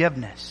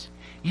forgiveness.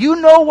 You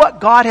know what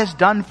God has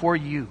done for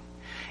you.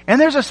 And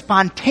there's a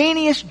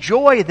spontaneous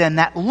joy then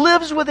that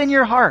lives within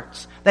your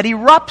hearts, that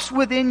erupts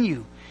within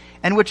you,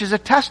 and which is a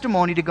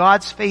testimony to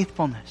God's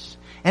faithfulness.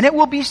 And it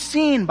will be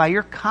seen by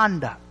your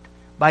conduct,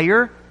 by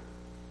your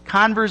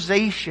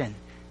conversation,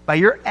 by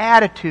your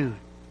attitude.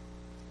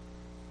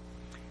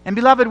 And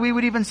beloved, we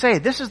would even say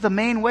this is the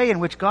main way in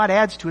which God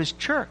adds to His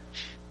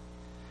church.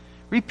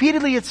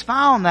 Repeatedly it's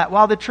found that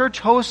while the church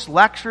hosts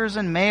lectures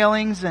and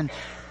mailings and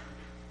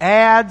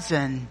ads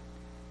and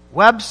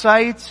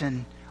websites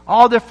and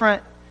all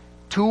different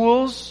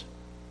tools,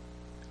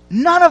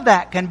 none of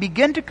that can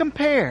begin to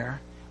compare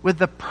with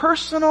the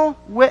personal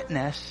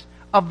witness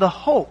of the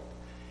hope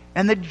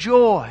and the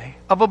joy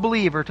of a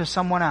believer to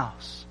someone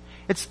else.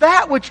 It's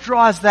that which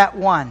draws that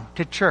one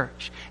to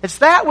church. It's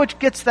that which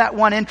gets that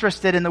one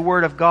interested in the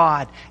Word of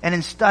God and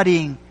in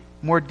studying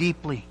more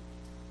deeply.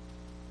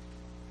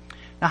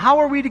 Now, how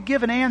are we to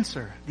give an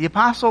answer? The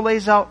apostle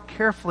lays out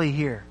carefully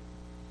here.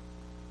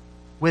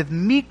 With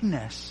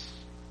meekness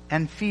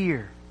and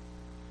fear.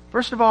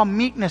 First of all,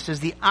 meekness is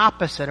the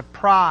opposite of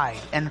pride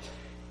and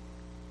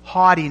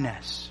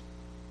haughtiness.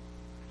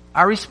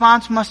 Our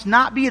response must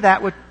not be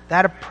that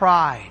of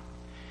pride.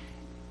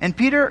 And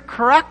Peter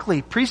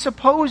correctly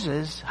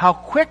presupposes how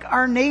quick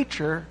our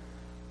nature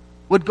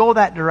would go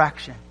that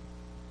direction.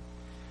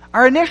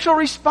 Our initial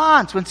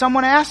response when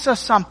someone asks us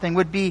something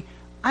would be,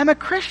 I'm a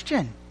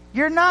Christian.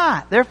 You're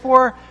not.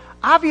 Therefore,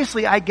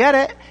 obviously I get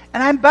it,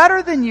 and I'm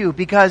better than you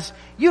because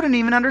you don't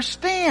even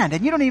understand,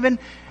 and you don't even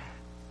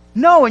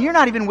know, and you're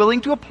not even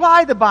willing to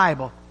apply the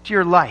Bible to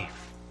your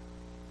life.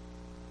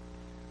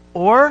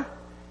 Or,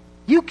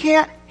 you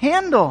can't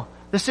handle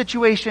the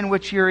situation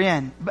which you're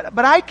in,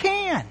 but I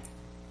can.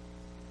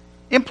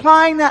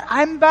 Implying that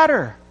I'm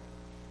better,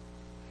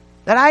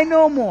 that I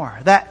know more,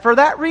 that for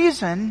that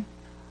reason,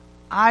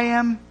 I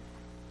am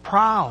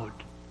proud.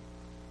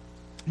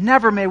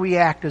 Never may we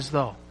act as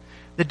though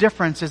the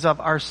difference is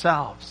of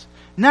ourselves.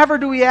 Never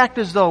do we act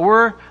as though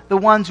we're the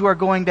ones who are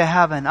going to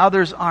heaven,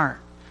 others aren't,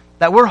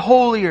 that we're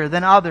holier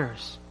than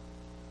others.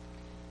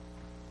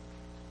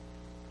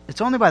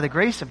 It's only by the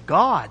grace of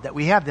God that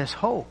we have this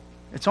hope.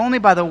 It's only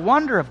by the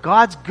wonder of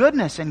God's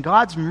goodness and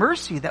God's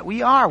mercy that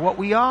we are what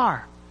we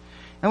are.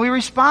 And we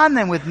respond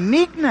then with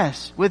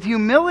meekness, with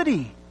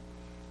humility.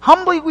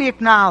 Humbly we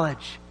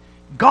acknowledge,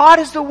 God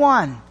is the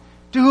one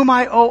to whom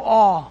I owe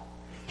all.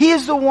 He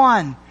is the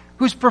one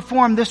who's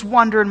performed this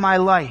wonder in my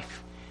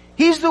life.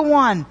 He's the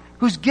one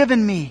who's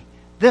given me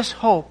this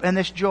hope and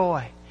this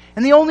joy.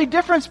 And the only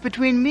difference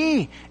between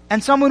me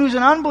and someone who's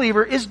an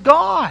unbeliever is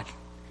God.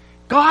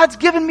 God's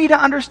given me to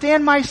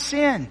understand my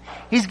sin.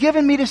 He's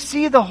given me to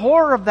see the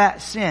horror of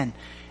that sin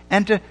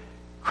and to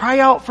cry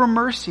out for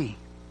mercy.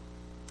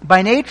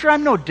 By nature,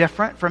 I'm no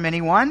different from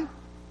anyone.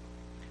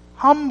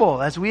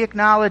 Humble as we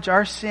acknowledge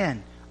our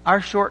sin, our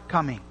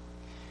shortcoming.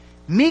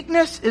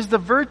 Meekness is the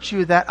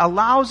virtue that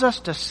allows us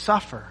to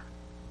suffer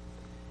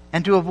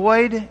and to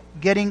avoid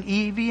getting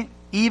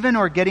even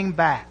or getting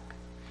back.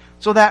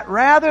 So that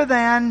rather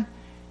than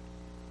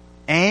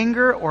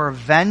anger or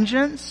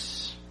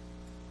vengeance,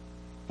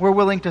 we're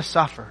willing to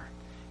suffer.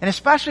 And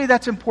especially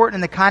that's important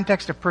in the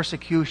context of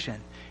persecution.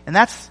 And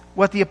that's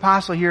what the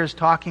apostle here is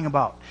talking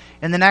about.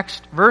 In the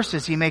next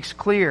verses, he makes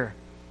clear,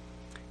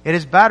 it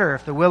is better,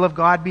 if the will of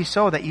God be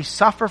so, that you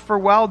suffer for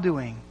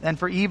well-doing than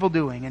for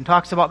evil-doing, and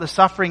talks about the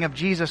suffering of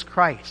Jesus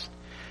Christ.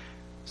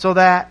 So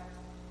that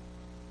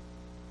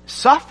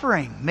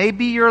suffering may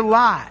be your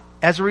lot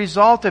as a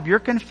result of your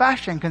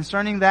confession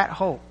concerning that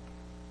hope.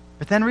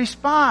 But then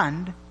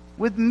respond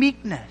with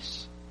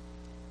meekness.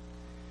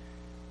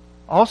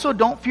 Also,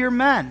 don't fear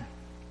men.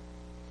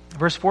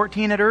 Verse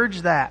 14, it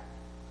urged that.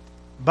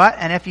 But,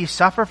 and if ye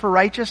suffer for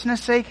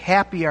righteousness' sake,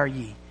 happy are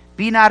ye.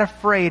 Be not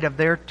afraid of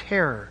their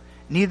terror,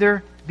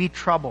 neither be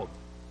troubled.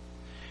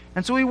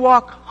 And so we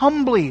walk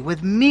humbly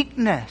with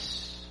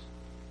meekness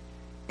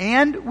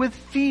and with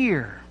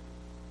fear.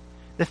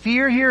 The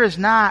fear here is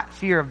not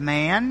fear of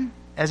man,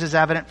 as is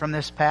evident from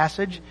this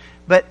passage,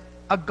 but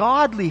a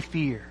godly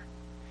fear.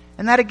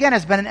 And that again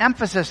has been an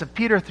emphasis of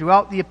Peter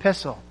throughout the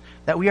epistle,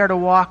 that we are to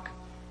walk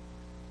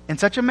in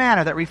such a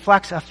manner that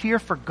reflects a fear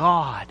for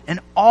God,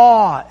 an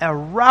awe, a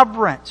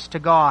reverence to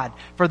God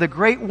for the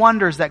great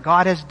wonders that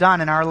God has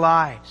done in our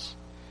lives.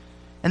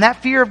 And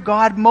that fear of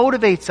God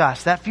motivates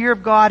us. That fear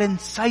of God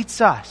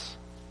incites us.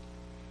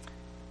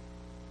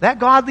 That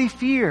godly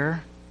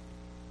fear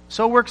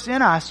so works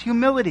in us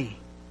humility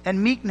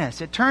and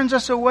meekness. It turns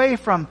us away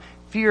from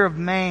fear of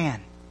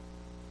man.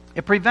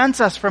 It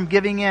prevents us from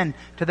giving in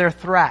to their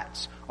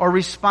threats or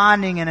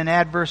responding in an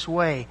adverse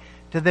way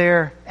to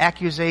their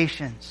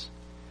accusations.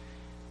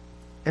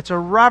 It's a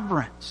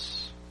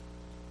reverence.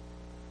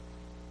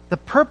 The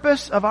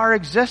purpose of our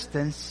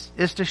existence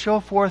is to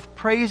show forth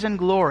praise and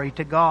glory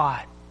to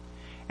God.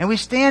 And we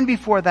stand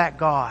before that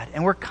God,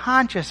 and we're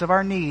conscious of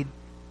our need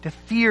to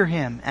fear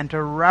Him and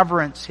to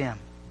reverence Him.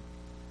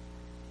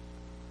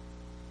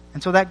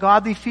 And so that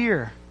godly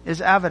fear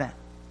is evident.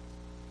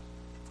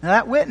 Now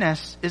that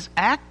witness is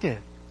active.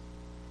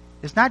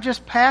 It's not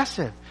just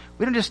passive.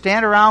 We don't just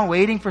stand around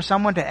waiting for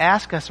someone to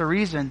ask us a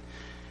reason.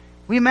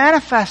 We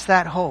manifest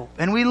that hope,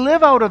 and we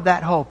live out of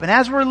that hope. And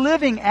as we're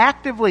living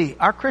actively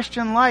our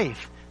Christian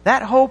life,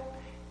 that hope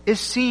is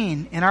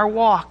seen in our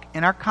walk,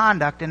 in our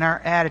conduct, in our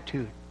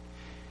attitude.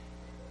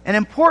 An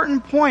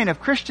important point of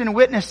Christian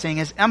witnessing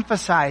is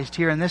emphasized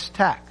here in this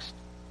text.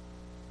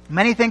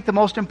 Many think the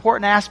most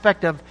important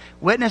aspect of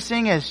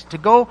witnessing is to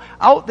go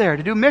out there,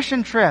 to do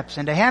mission trips,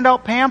 and to hand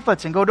out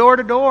pamphlets and go door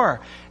to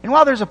door. And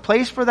while there's a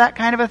place for that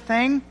kind of a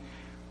thing,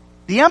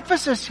 the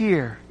emphasis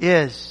here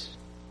is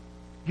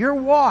your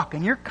walk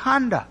and your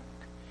conduct,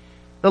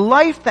 the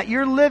life that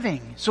you're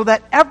living, so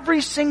that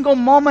every single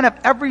moment of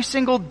every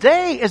single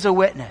day is a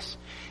witness.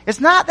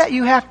 It's not that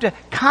you have to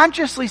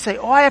consciously say,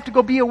 oh, I have to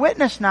go be a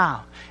witness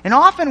now. And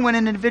often when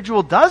an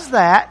individual does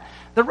that,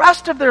 the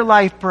rest of their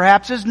life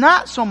perhaps is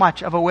not so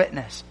much of a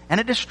witness, and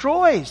it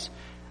destroys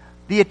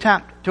the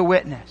attempt to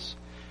witness.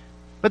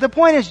 But the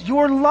point is,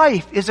 your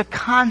life is a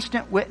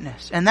constant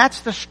witness, and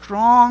that's the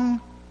strong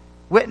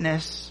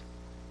witness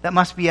that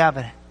must be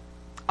evident.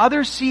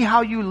 Others see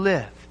how you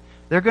live.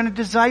 They're going to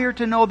desire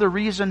to know the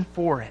reason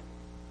for it.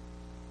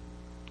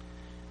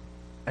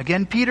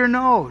 Again, Peter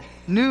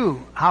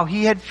knew how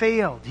he had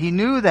failed. He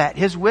knew that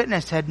his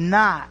witness had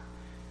not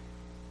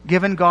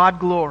given God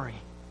glory.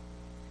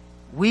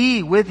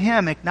 We, with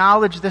him,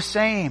 acknowledge the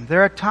same.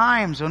 There are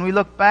times when we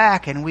look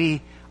back and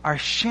we are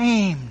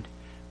shamed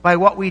by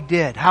what we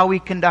did, how we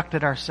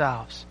conducted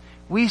ourselves.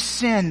 We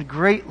sinned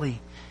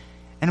greatly,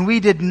 and we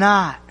did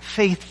not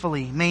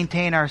faithfully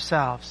maintain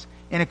ourselves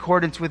in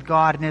accordance with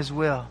God and His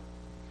will.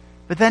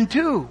 But then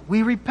too,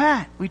 we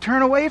repent. We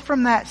turn away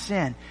from that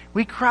sin.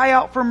 We cry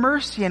out for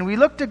mercy, and we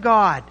look to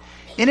God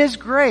in His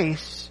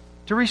grace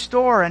to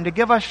restore and to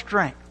give us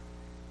strength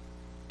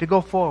to go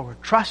forward,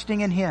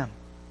 trusting in Him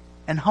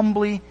and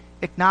humbly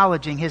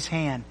acknowledging His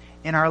hand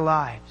in our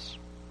lives.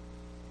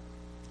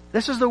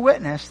 This is the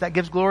witness that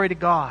gives glory to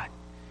God.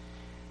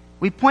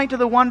 We point to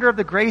the wonder of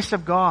the grace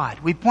of God.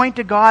 We point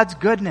to God's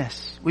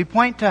goodness. We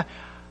point to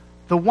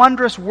the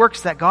wondrous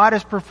works that God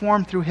has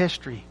performed through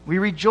history. We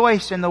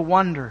rejoice in the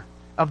wonder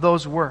of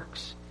those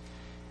works.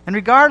 And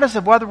regardless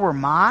of whether we're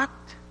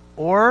mocked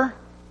or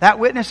that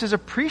witness is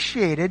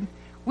appreciated,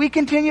 we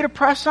continue to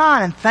press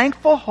on in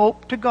thankful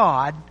hope to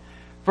God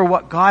for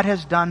what God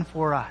has done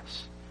for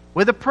us,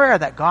 with a prayer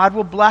that God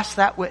will bless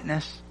that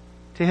witness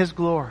to His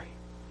glory.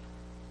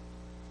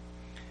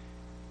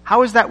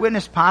 How is that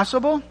witness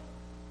possible?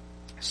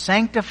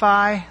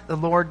 Sanctify the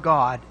Lord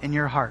God in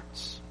your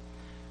hearts.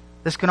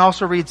 This can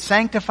also read,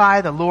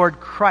 sanctify the Lord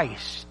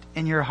Christ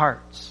in your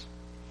hearts.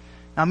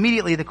 Now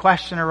immediately the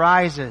question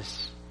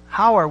arises,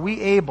 how are we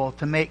able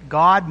to make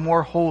God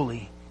more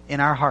holy in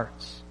our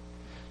hearts?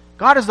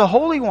 God is the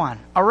Holy One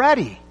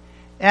already,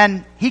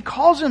 and He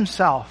calls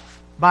Himself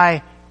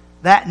by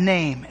that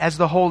name as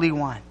the Holy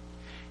One.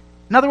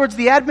 In other words,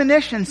 the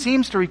admonition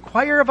seems to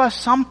require of us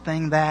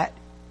something that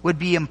would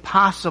be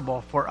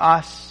impossible for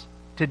us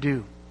to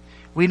do.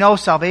 We know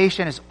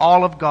salvation is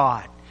all of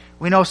God.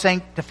 We know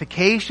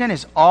sanctification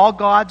is all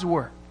God's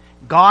work.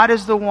 God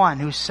is the one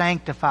who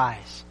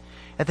sanctifies.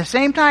 At the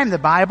same time, the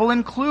Bible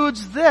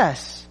includes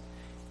this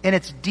in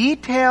its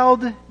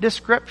detailed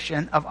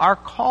description of our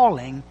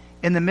calling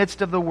in the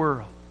midst of the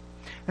world.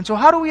 And so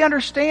how do we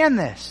understand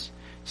this?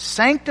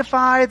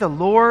 Sanctify the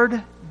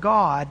Lord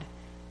God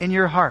in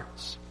your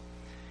hearts.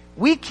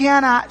 We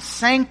cannot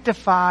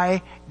sanctify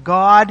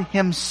God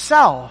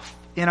Himself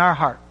in our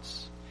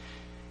hearts.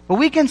 But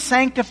we can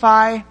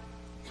sanctify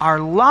our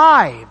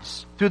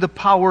lives through the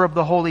power of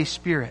the Holy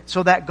Spirit,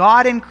 so that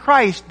God in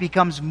Christ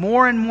becomes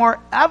more and more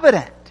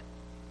evident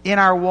in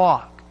our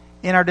walk,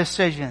 in our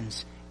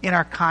decisions, in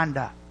our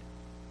conduct.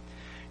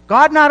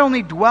 God not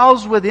only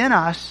dwells within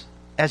us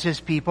as His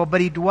people, but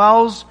He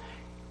dwells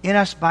in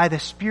us by the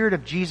Spirit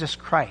of Jesus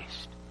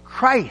Christ.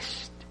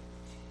 Christ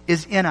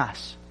is in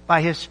us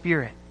by His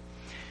Spirit.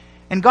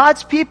 And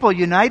God's people,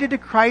 united to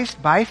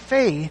Christ by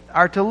faith,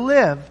 are to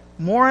live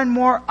more and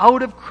more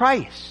out of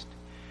Christ.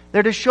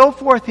 They're to show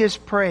forth His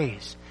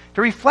praise,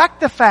 to reflect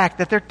the fact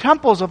that they're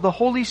temples of the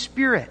Holy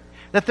Spirit,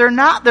 that they're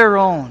not their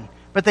own,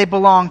 but they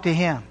belong to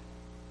Him.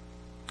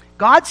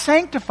 God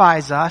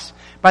sanctifies us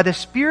by the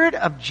Spirit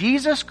of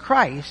Jesus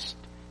Christ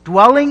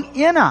dwelling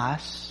in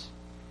us,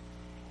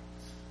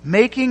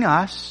 making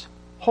us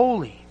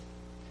holy.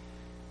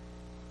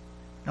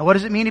 Now, what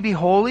does it mean to be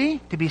holy?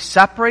 To be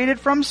separated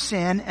from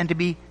sin and to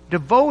be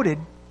devoted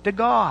to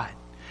God.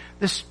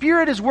 The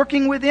Spirit is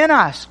working within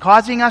us,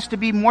 causing us to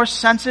be more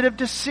sensitive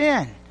to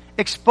sin,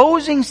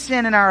 exposing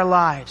sin in our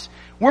lives,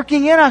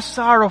 working in us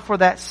sorrow for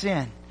that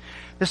sin.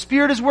 The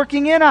Spirit is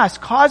working in us,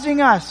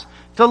 causing us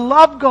to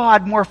love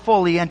God more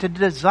fully and to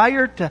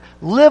desire to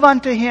live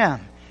unto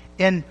Him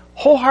in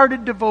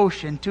wholehearted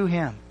devotion to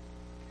Him.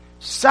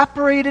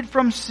 Separated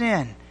from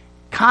sin,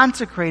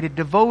 consecrated,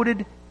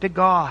 devoted to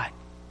God.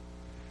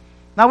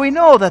 Now we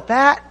know that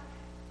that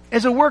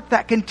is a work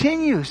that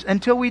continues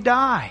until we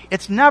die.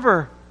 It's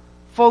never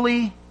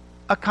fully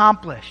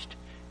accomplished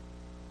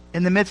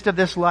in the midst of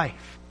this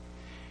life.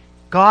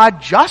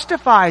 God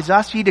justifies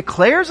us. He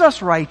declares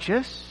us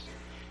righteous.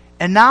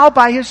 And now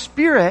by His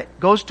Spirit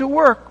goes to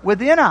work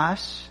within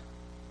us,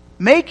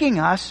 making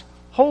us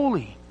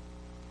holy.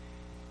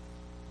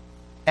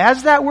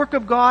 As that work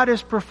of God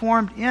is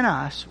performed in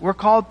us, we're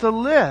called to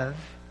live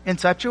in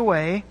such a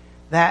way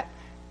that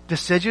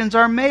decisions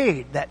are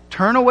made that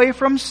turn away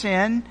from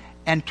sin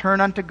and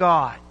turn unto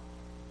God.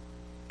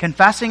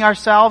 Confessing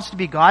ourselves to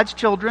be God's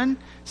children,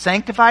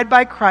 sanctified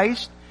by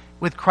Christ,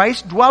 with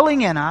Christ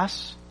dwelling in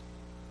us.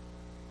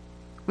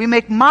 We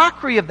make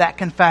mockery of that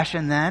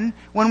confession then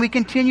when we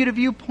continue to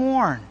view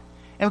porn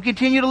and we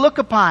continue to look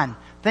upon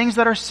things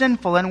that are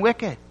sinful and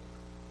wicked.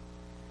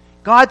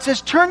 God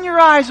says, turn your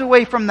eyes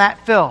away from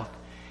that filth.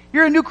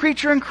 You're a new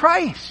creature in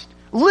Christ.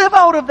 Live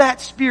out of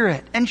that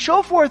Spirit and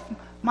show forth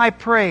my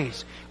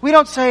praise. We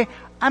don't say,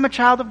 I'm a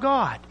child of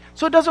God.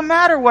 So it doesn't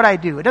matter what I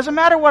do. It doesn't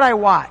matter what I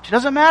watch. It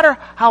doesn't matter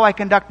how I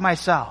conduct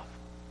myself.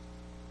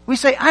 We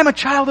say, I'm a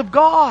child of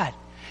God.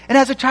 And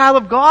as a child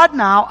of God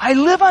now, I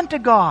live unto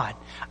God.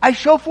 I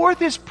show forth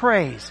His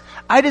praise.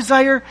 I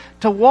desire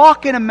to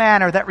walk in a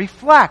manner that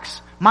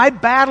reflects my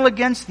battle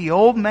against the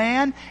old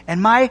man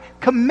and my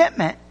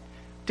commitment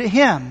to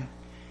Him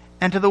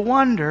and to the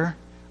wonder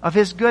of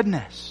His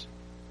goodness.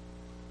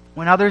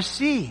 When others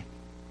see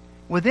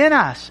within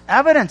us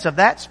evidence of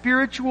that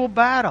spiritual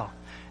battle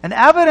and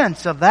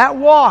evidence of that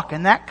walk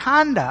and that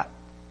conduct,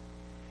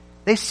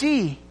 they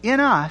see in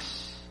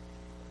us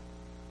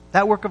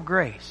that work of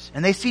grace.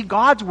 And they see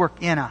God's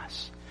work in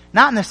us.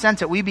 Not in the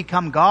sense that we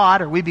become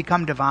God or we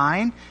become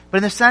divine, but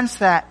in the sense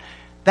that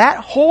that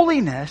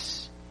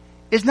holiness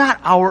is not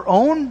our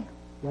own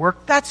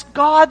work. That's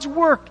God's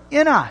work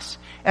in us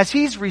as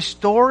He's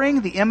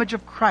restoring the image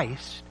of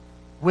Christ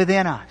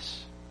within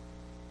us.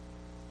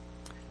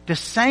 To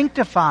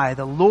sanctify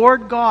the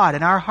Lord God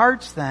in our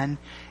hearts then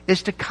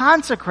is to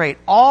consecrate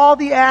all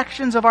the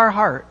actions of our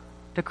heart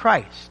to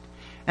Christ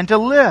and to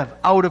live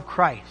out of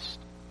Christ.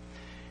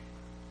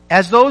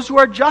 As those who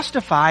are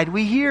justified,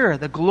 we hear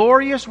the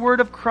glorious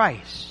word of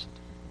Christ.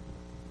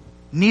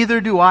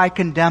 Neither do I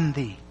condemn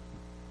thee.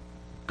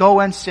 Go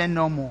and sin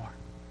no more.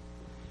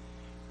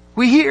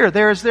 We hear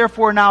there is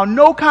therefore now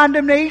no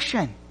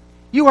condemnation.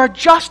 You are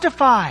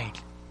justified.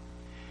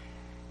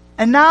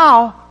 And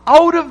now,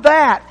 out of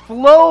that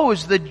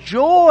flows the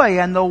joy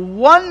and the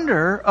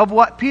wonder of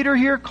what Peter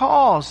here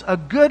calls a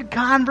good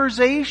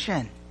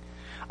conversation.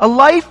 A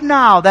life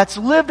now that's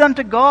lived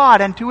unto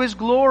God and to His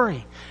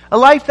glory. A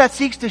life that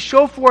seeks to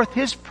show forth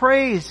His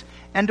praise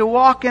and to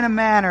walk in a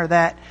manner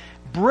that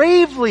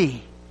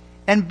bravely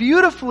and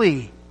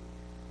beautifully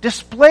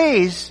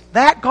displays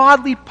that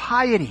godly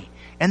piety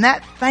and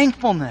that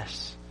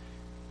thankfulness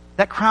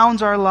that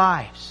crowns our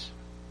lives.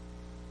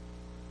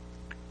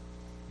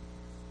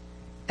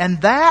 And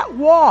that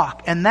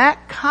walk and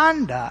that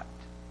conduct,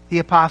 the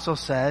apostle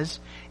says,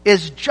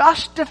 is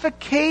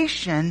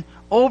justification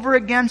over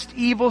against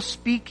evil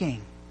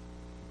speaking.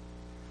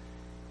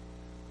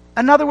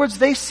 In other words,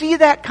 they see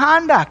that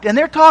conduct and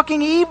they're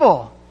talking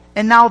evil.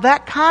 And now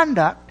that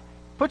conduct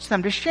puts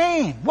them to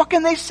shame. What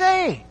can they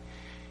say?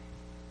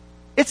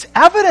 It's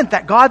evident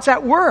that God's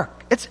at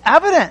work. It's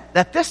evident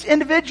that this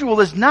individual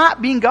is not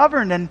being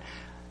governed and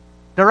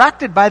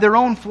directed by their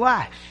own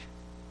flesh.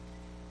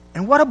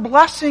 And what a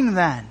blessing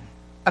then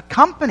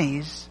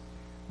accompanies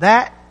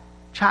that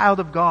child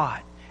of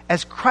God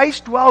as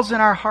Christ dwells in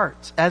our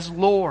hearts as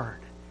Lord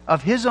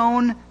of His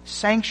own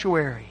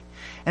sanctuary.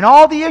 And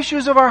all the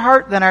issues of our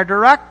heart then are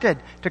directed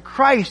to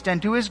Christ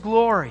and to His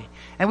glory.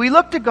 And we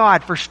look to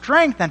God for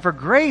strength and for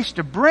grace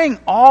to bring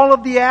all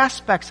of the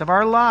aspects of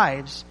our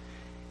lives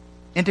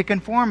into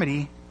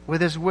conformity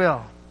with His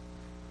will.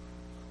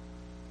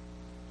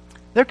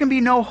 There can be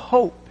no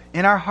hope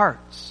in our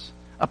hearts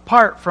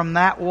apart from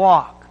that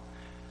walk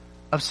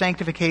of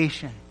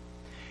sanctification.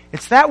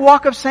 It's that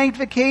walk of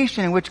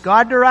sanctification in which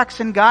God directs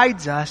and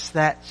guides us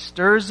that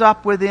stirs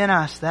up within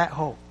us that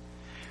hope.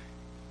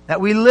 that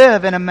we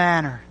live in a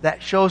manner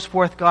that shows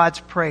forth God's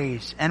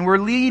praise, and we're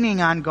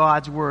leaning on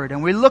God's Word,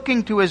 and we're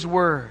looking to His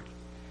Word.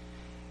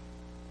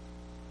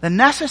 The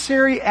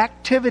necessary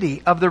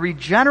activity of the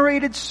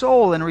regenerated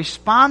soul in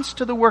response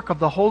to the work of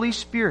the Holy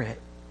Spirit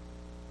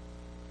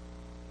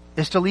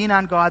is to lean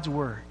on God's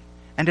Word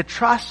and to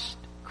trust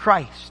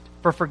Christ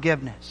for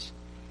forgiveness.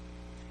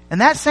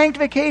 And that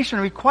sanctification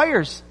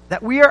requires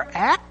that we are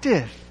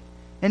active.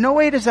 In no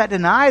way does that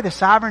deny the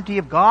sovereignty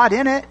of God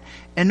in it.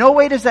 In no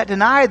way does that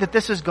deny that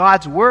this is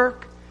God's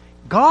work.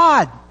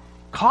 God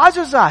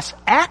causes us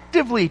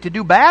actively to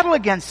do battle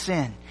against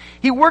sin.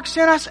 He works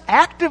in us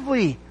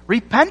actively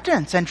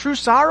repentance and true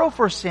sorrow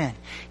for sin.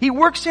 He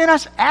works in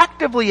us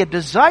actively a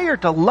desire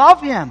to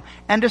love Him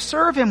and to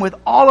serve Him with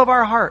all of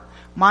our heart,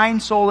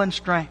 mind, soul, and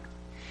strength.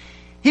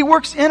 He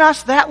works in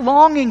us that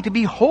longing to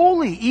be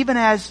holy, even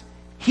as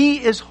He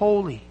is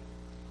holy.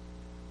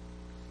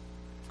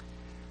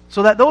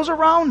 So that those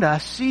around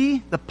us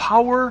see the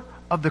power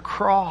of the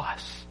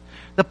cross,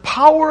 the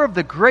power of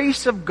the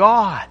grace of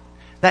God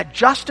that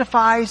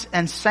justifies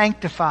and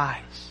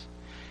sanctifies.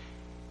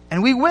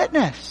 And we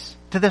witness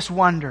to this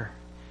wonder.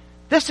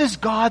 This is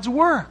God's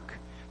work.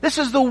 This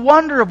is the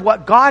wonder of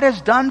what God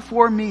has done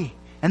for me.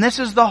 And this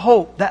is the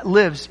hope that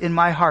lives in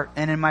my heart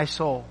and in my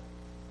soul.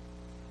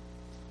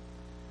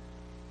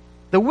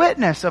 The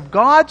witness of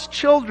God's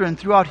children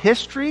throughout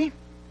history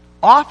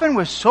often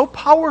was so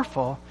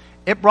powerful,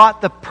 it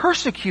brought the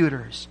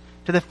persecutors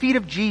to the feet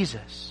of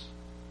Jesus.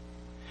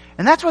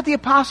 And that's what the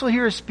apostle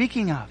here is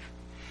speaking of.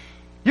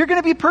 You're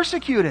going to be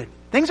persecuted.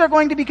 Things are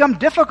going to become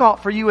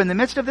difficult for you in the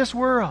midst of this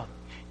world.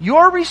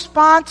 Your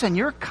response and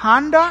your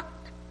conduct,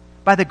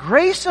 by the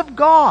grace of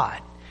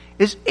God,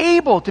 is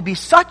able to be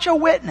such a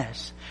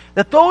witness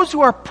that those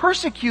who are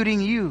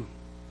persecuting you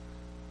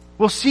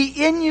will see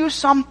in you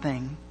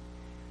something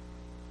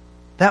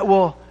that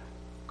will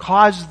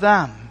cause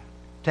them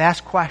to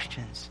ask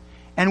questions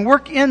and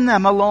work in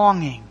them a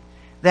longing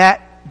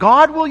that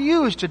God will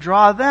use to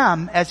draw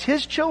them as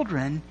His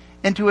children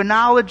into a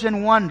knowledge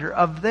and wonder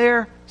of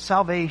their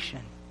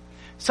salvation.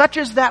 Such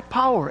is that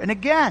power. And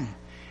again,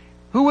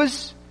 who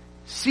was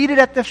seated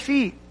at the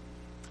feet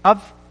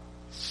of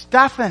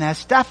Stephen as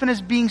Stephen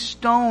is being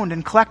stoned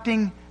and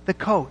collecting the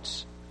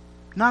coats?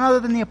 None other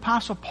than the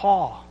Apostle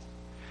Paul.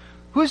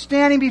 Who's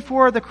standing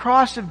before the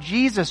cross of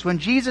Jesus when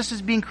Jesus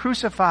is being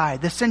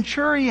crucified? The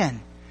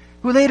centurion,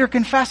 who later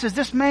confesses,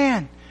 this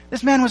man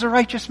was a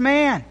righteous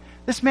man.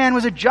 This man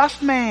was a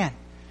just man.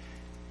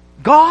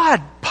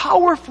 God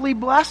powerfully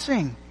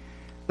blessing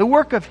the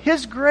work of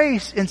His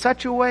grace in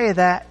such a way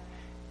that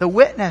the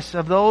witness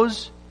of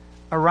those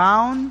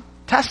around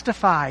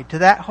testified to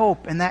that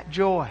hope and that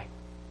joy.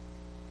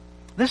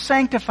 This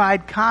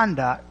sanctified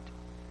conduct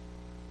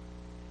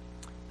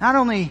not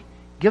only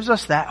gives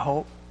us that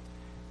hope,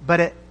 but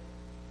it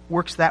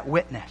works that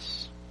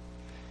witness.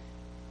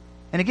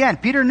 And again,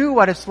 Peter knew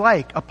what it's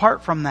like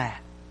apart from that.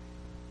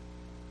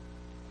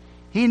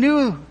 He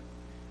knew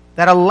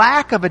that a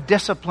lack of a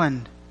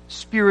disciplined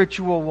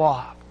spiritual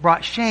walk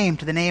brought shame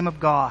to the name of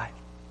God.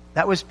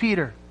 That was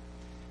Peter.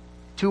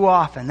 Too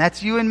often.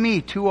 That's you and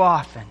me too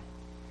often.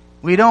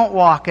 We don't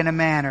walk in a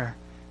manner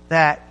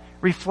that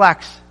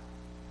reflects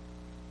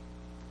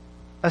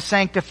a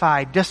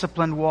sanctified,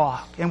 disciplined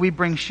walk, and we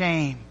bring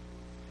shame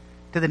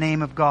to the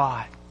name of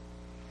God.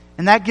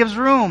 And that gives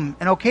room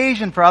and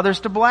occasion for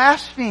others to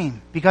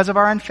blaspheme because of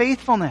our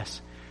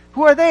unfaithfulness.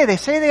 Who are they? They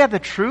say they have the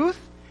truth,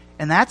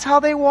 and that's how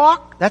they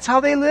walk, that's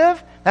how they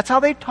live, that's how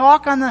they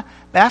talk on the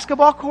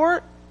basketball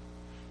court.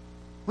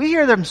 We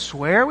hear them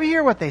swear, we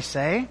hear what they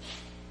say.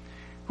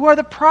 Who are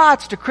the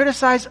prods to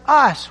criticize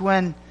us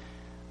when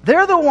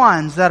they're the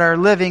ones that are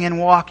living and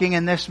walking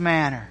in this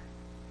manner?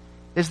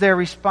 Is their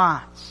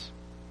response.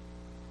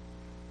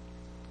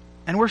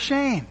 And we're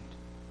shamed.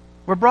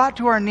 We're brought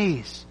to our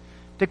knees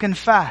to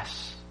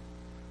confess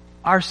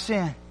our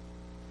sin.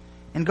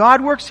 And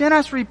God works in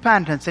us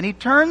repentance, and He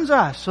turns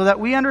us so that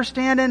we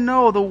understand and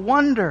know the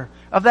wonder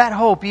of that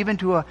hope even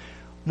to a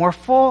more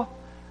full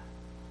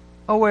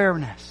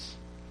awareness.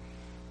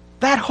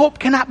 That hope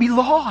cannot be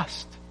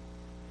lost.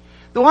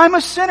 Though I'm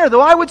a sinner,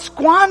 though I would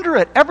squander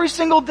it every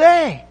single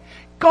day,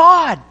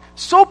 God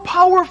so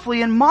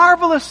powerfully and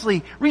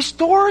marvelously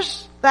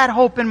restores that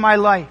hope in my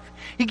life.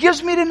 He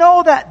gives me to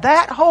know that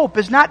that hope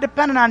is not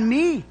dependent on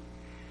me.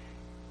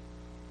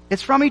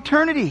 It's from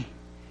eternity.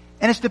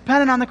 And it's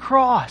dependent on the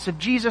cross of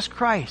Jesus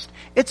Christ.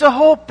 It's a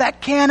hope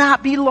that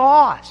cannot be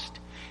lost.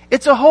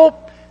 It's a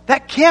hope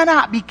that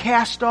cannot be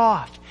cast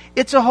off.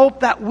 It's a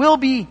hope that will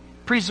be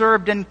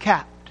preserved and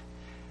kept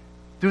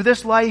through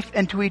this life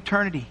and to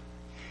eternity.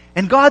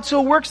 And God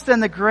so works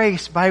then the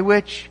grace by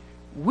which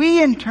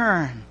we in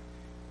turn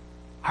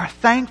are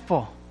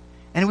thankful,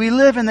 and we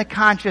live in the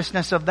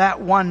consciousness of that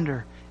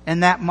wonder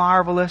and that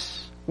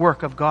marvelous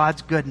work of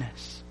God's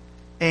goodness.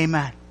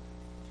 Amen.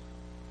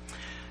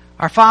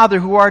 Our Father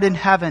who art in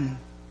heaven,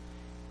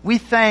 we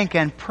thank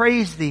and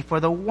praise Thee for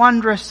the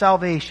wondrous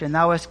salvation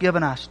Thou hast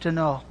given us to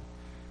know,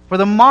 for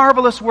the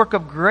marvelous work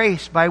of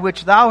grace by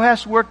which Thou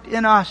hast worked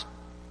in us,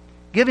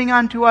 giving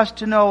unto us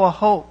to know a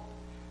hope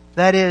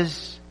that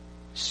is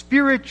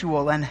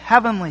spiritual and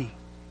heavenly.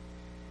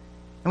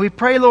 And we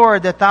pray,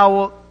 Lord, that Thou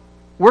wilt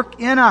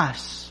work in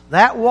us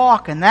that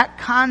walk and that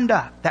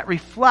conduct that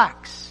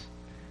reflects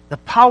the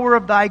power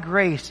of Thy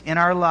grace in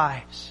our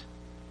lives.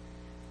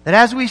 That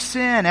as we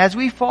sin, as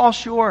we fall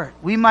short,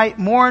 we might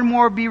more and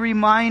more be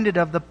reminded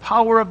of the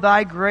power of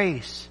Thy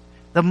grace,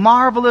 the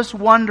marvelous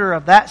wonder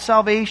of that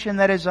salvation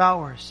that is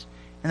ours,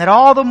 and that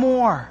all the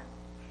more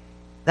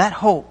that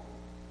hope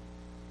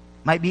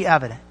might be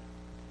evident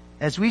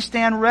as we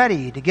stand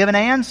ready to give an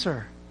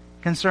answer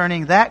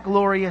concerning that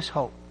glorious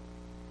hope.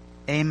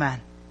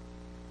 Amen.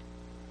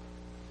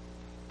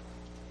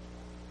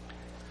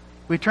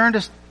 We turn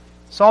to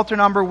Psalter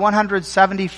number 174.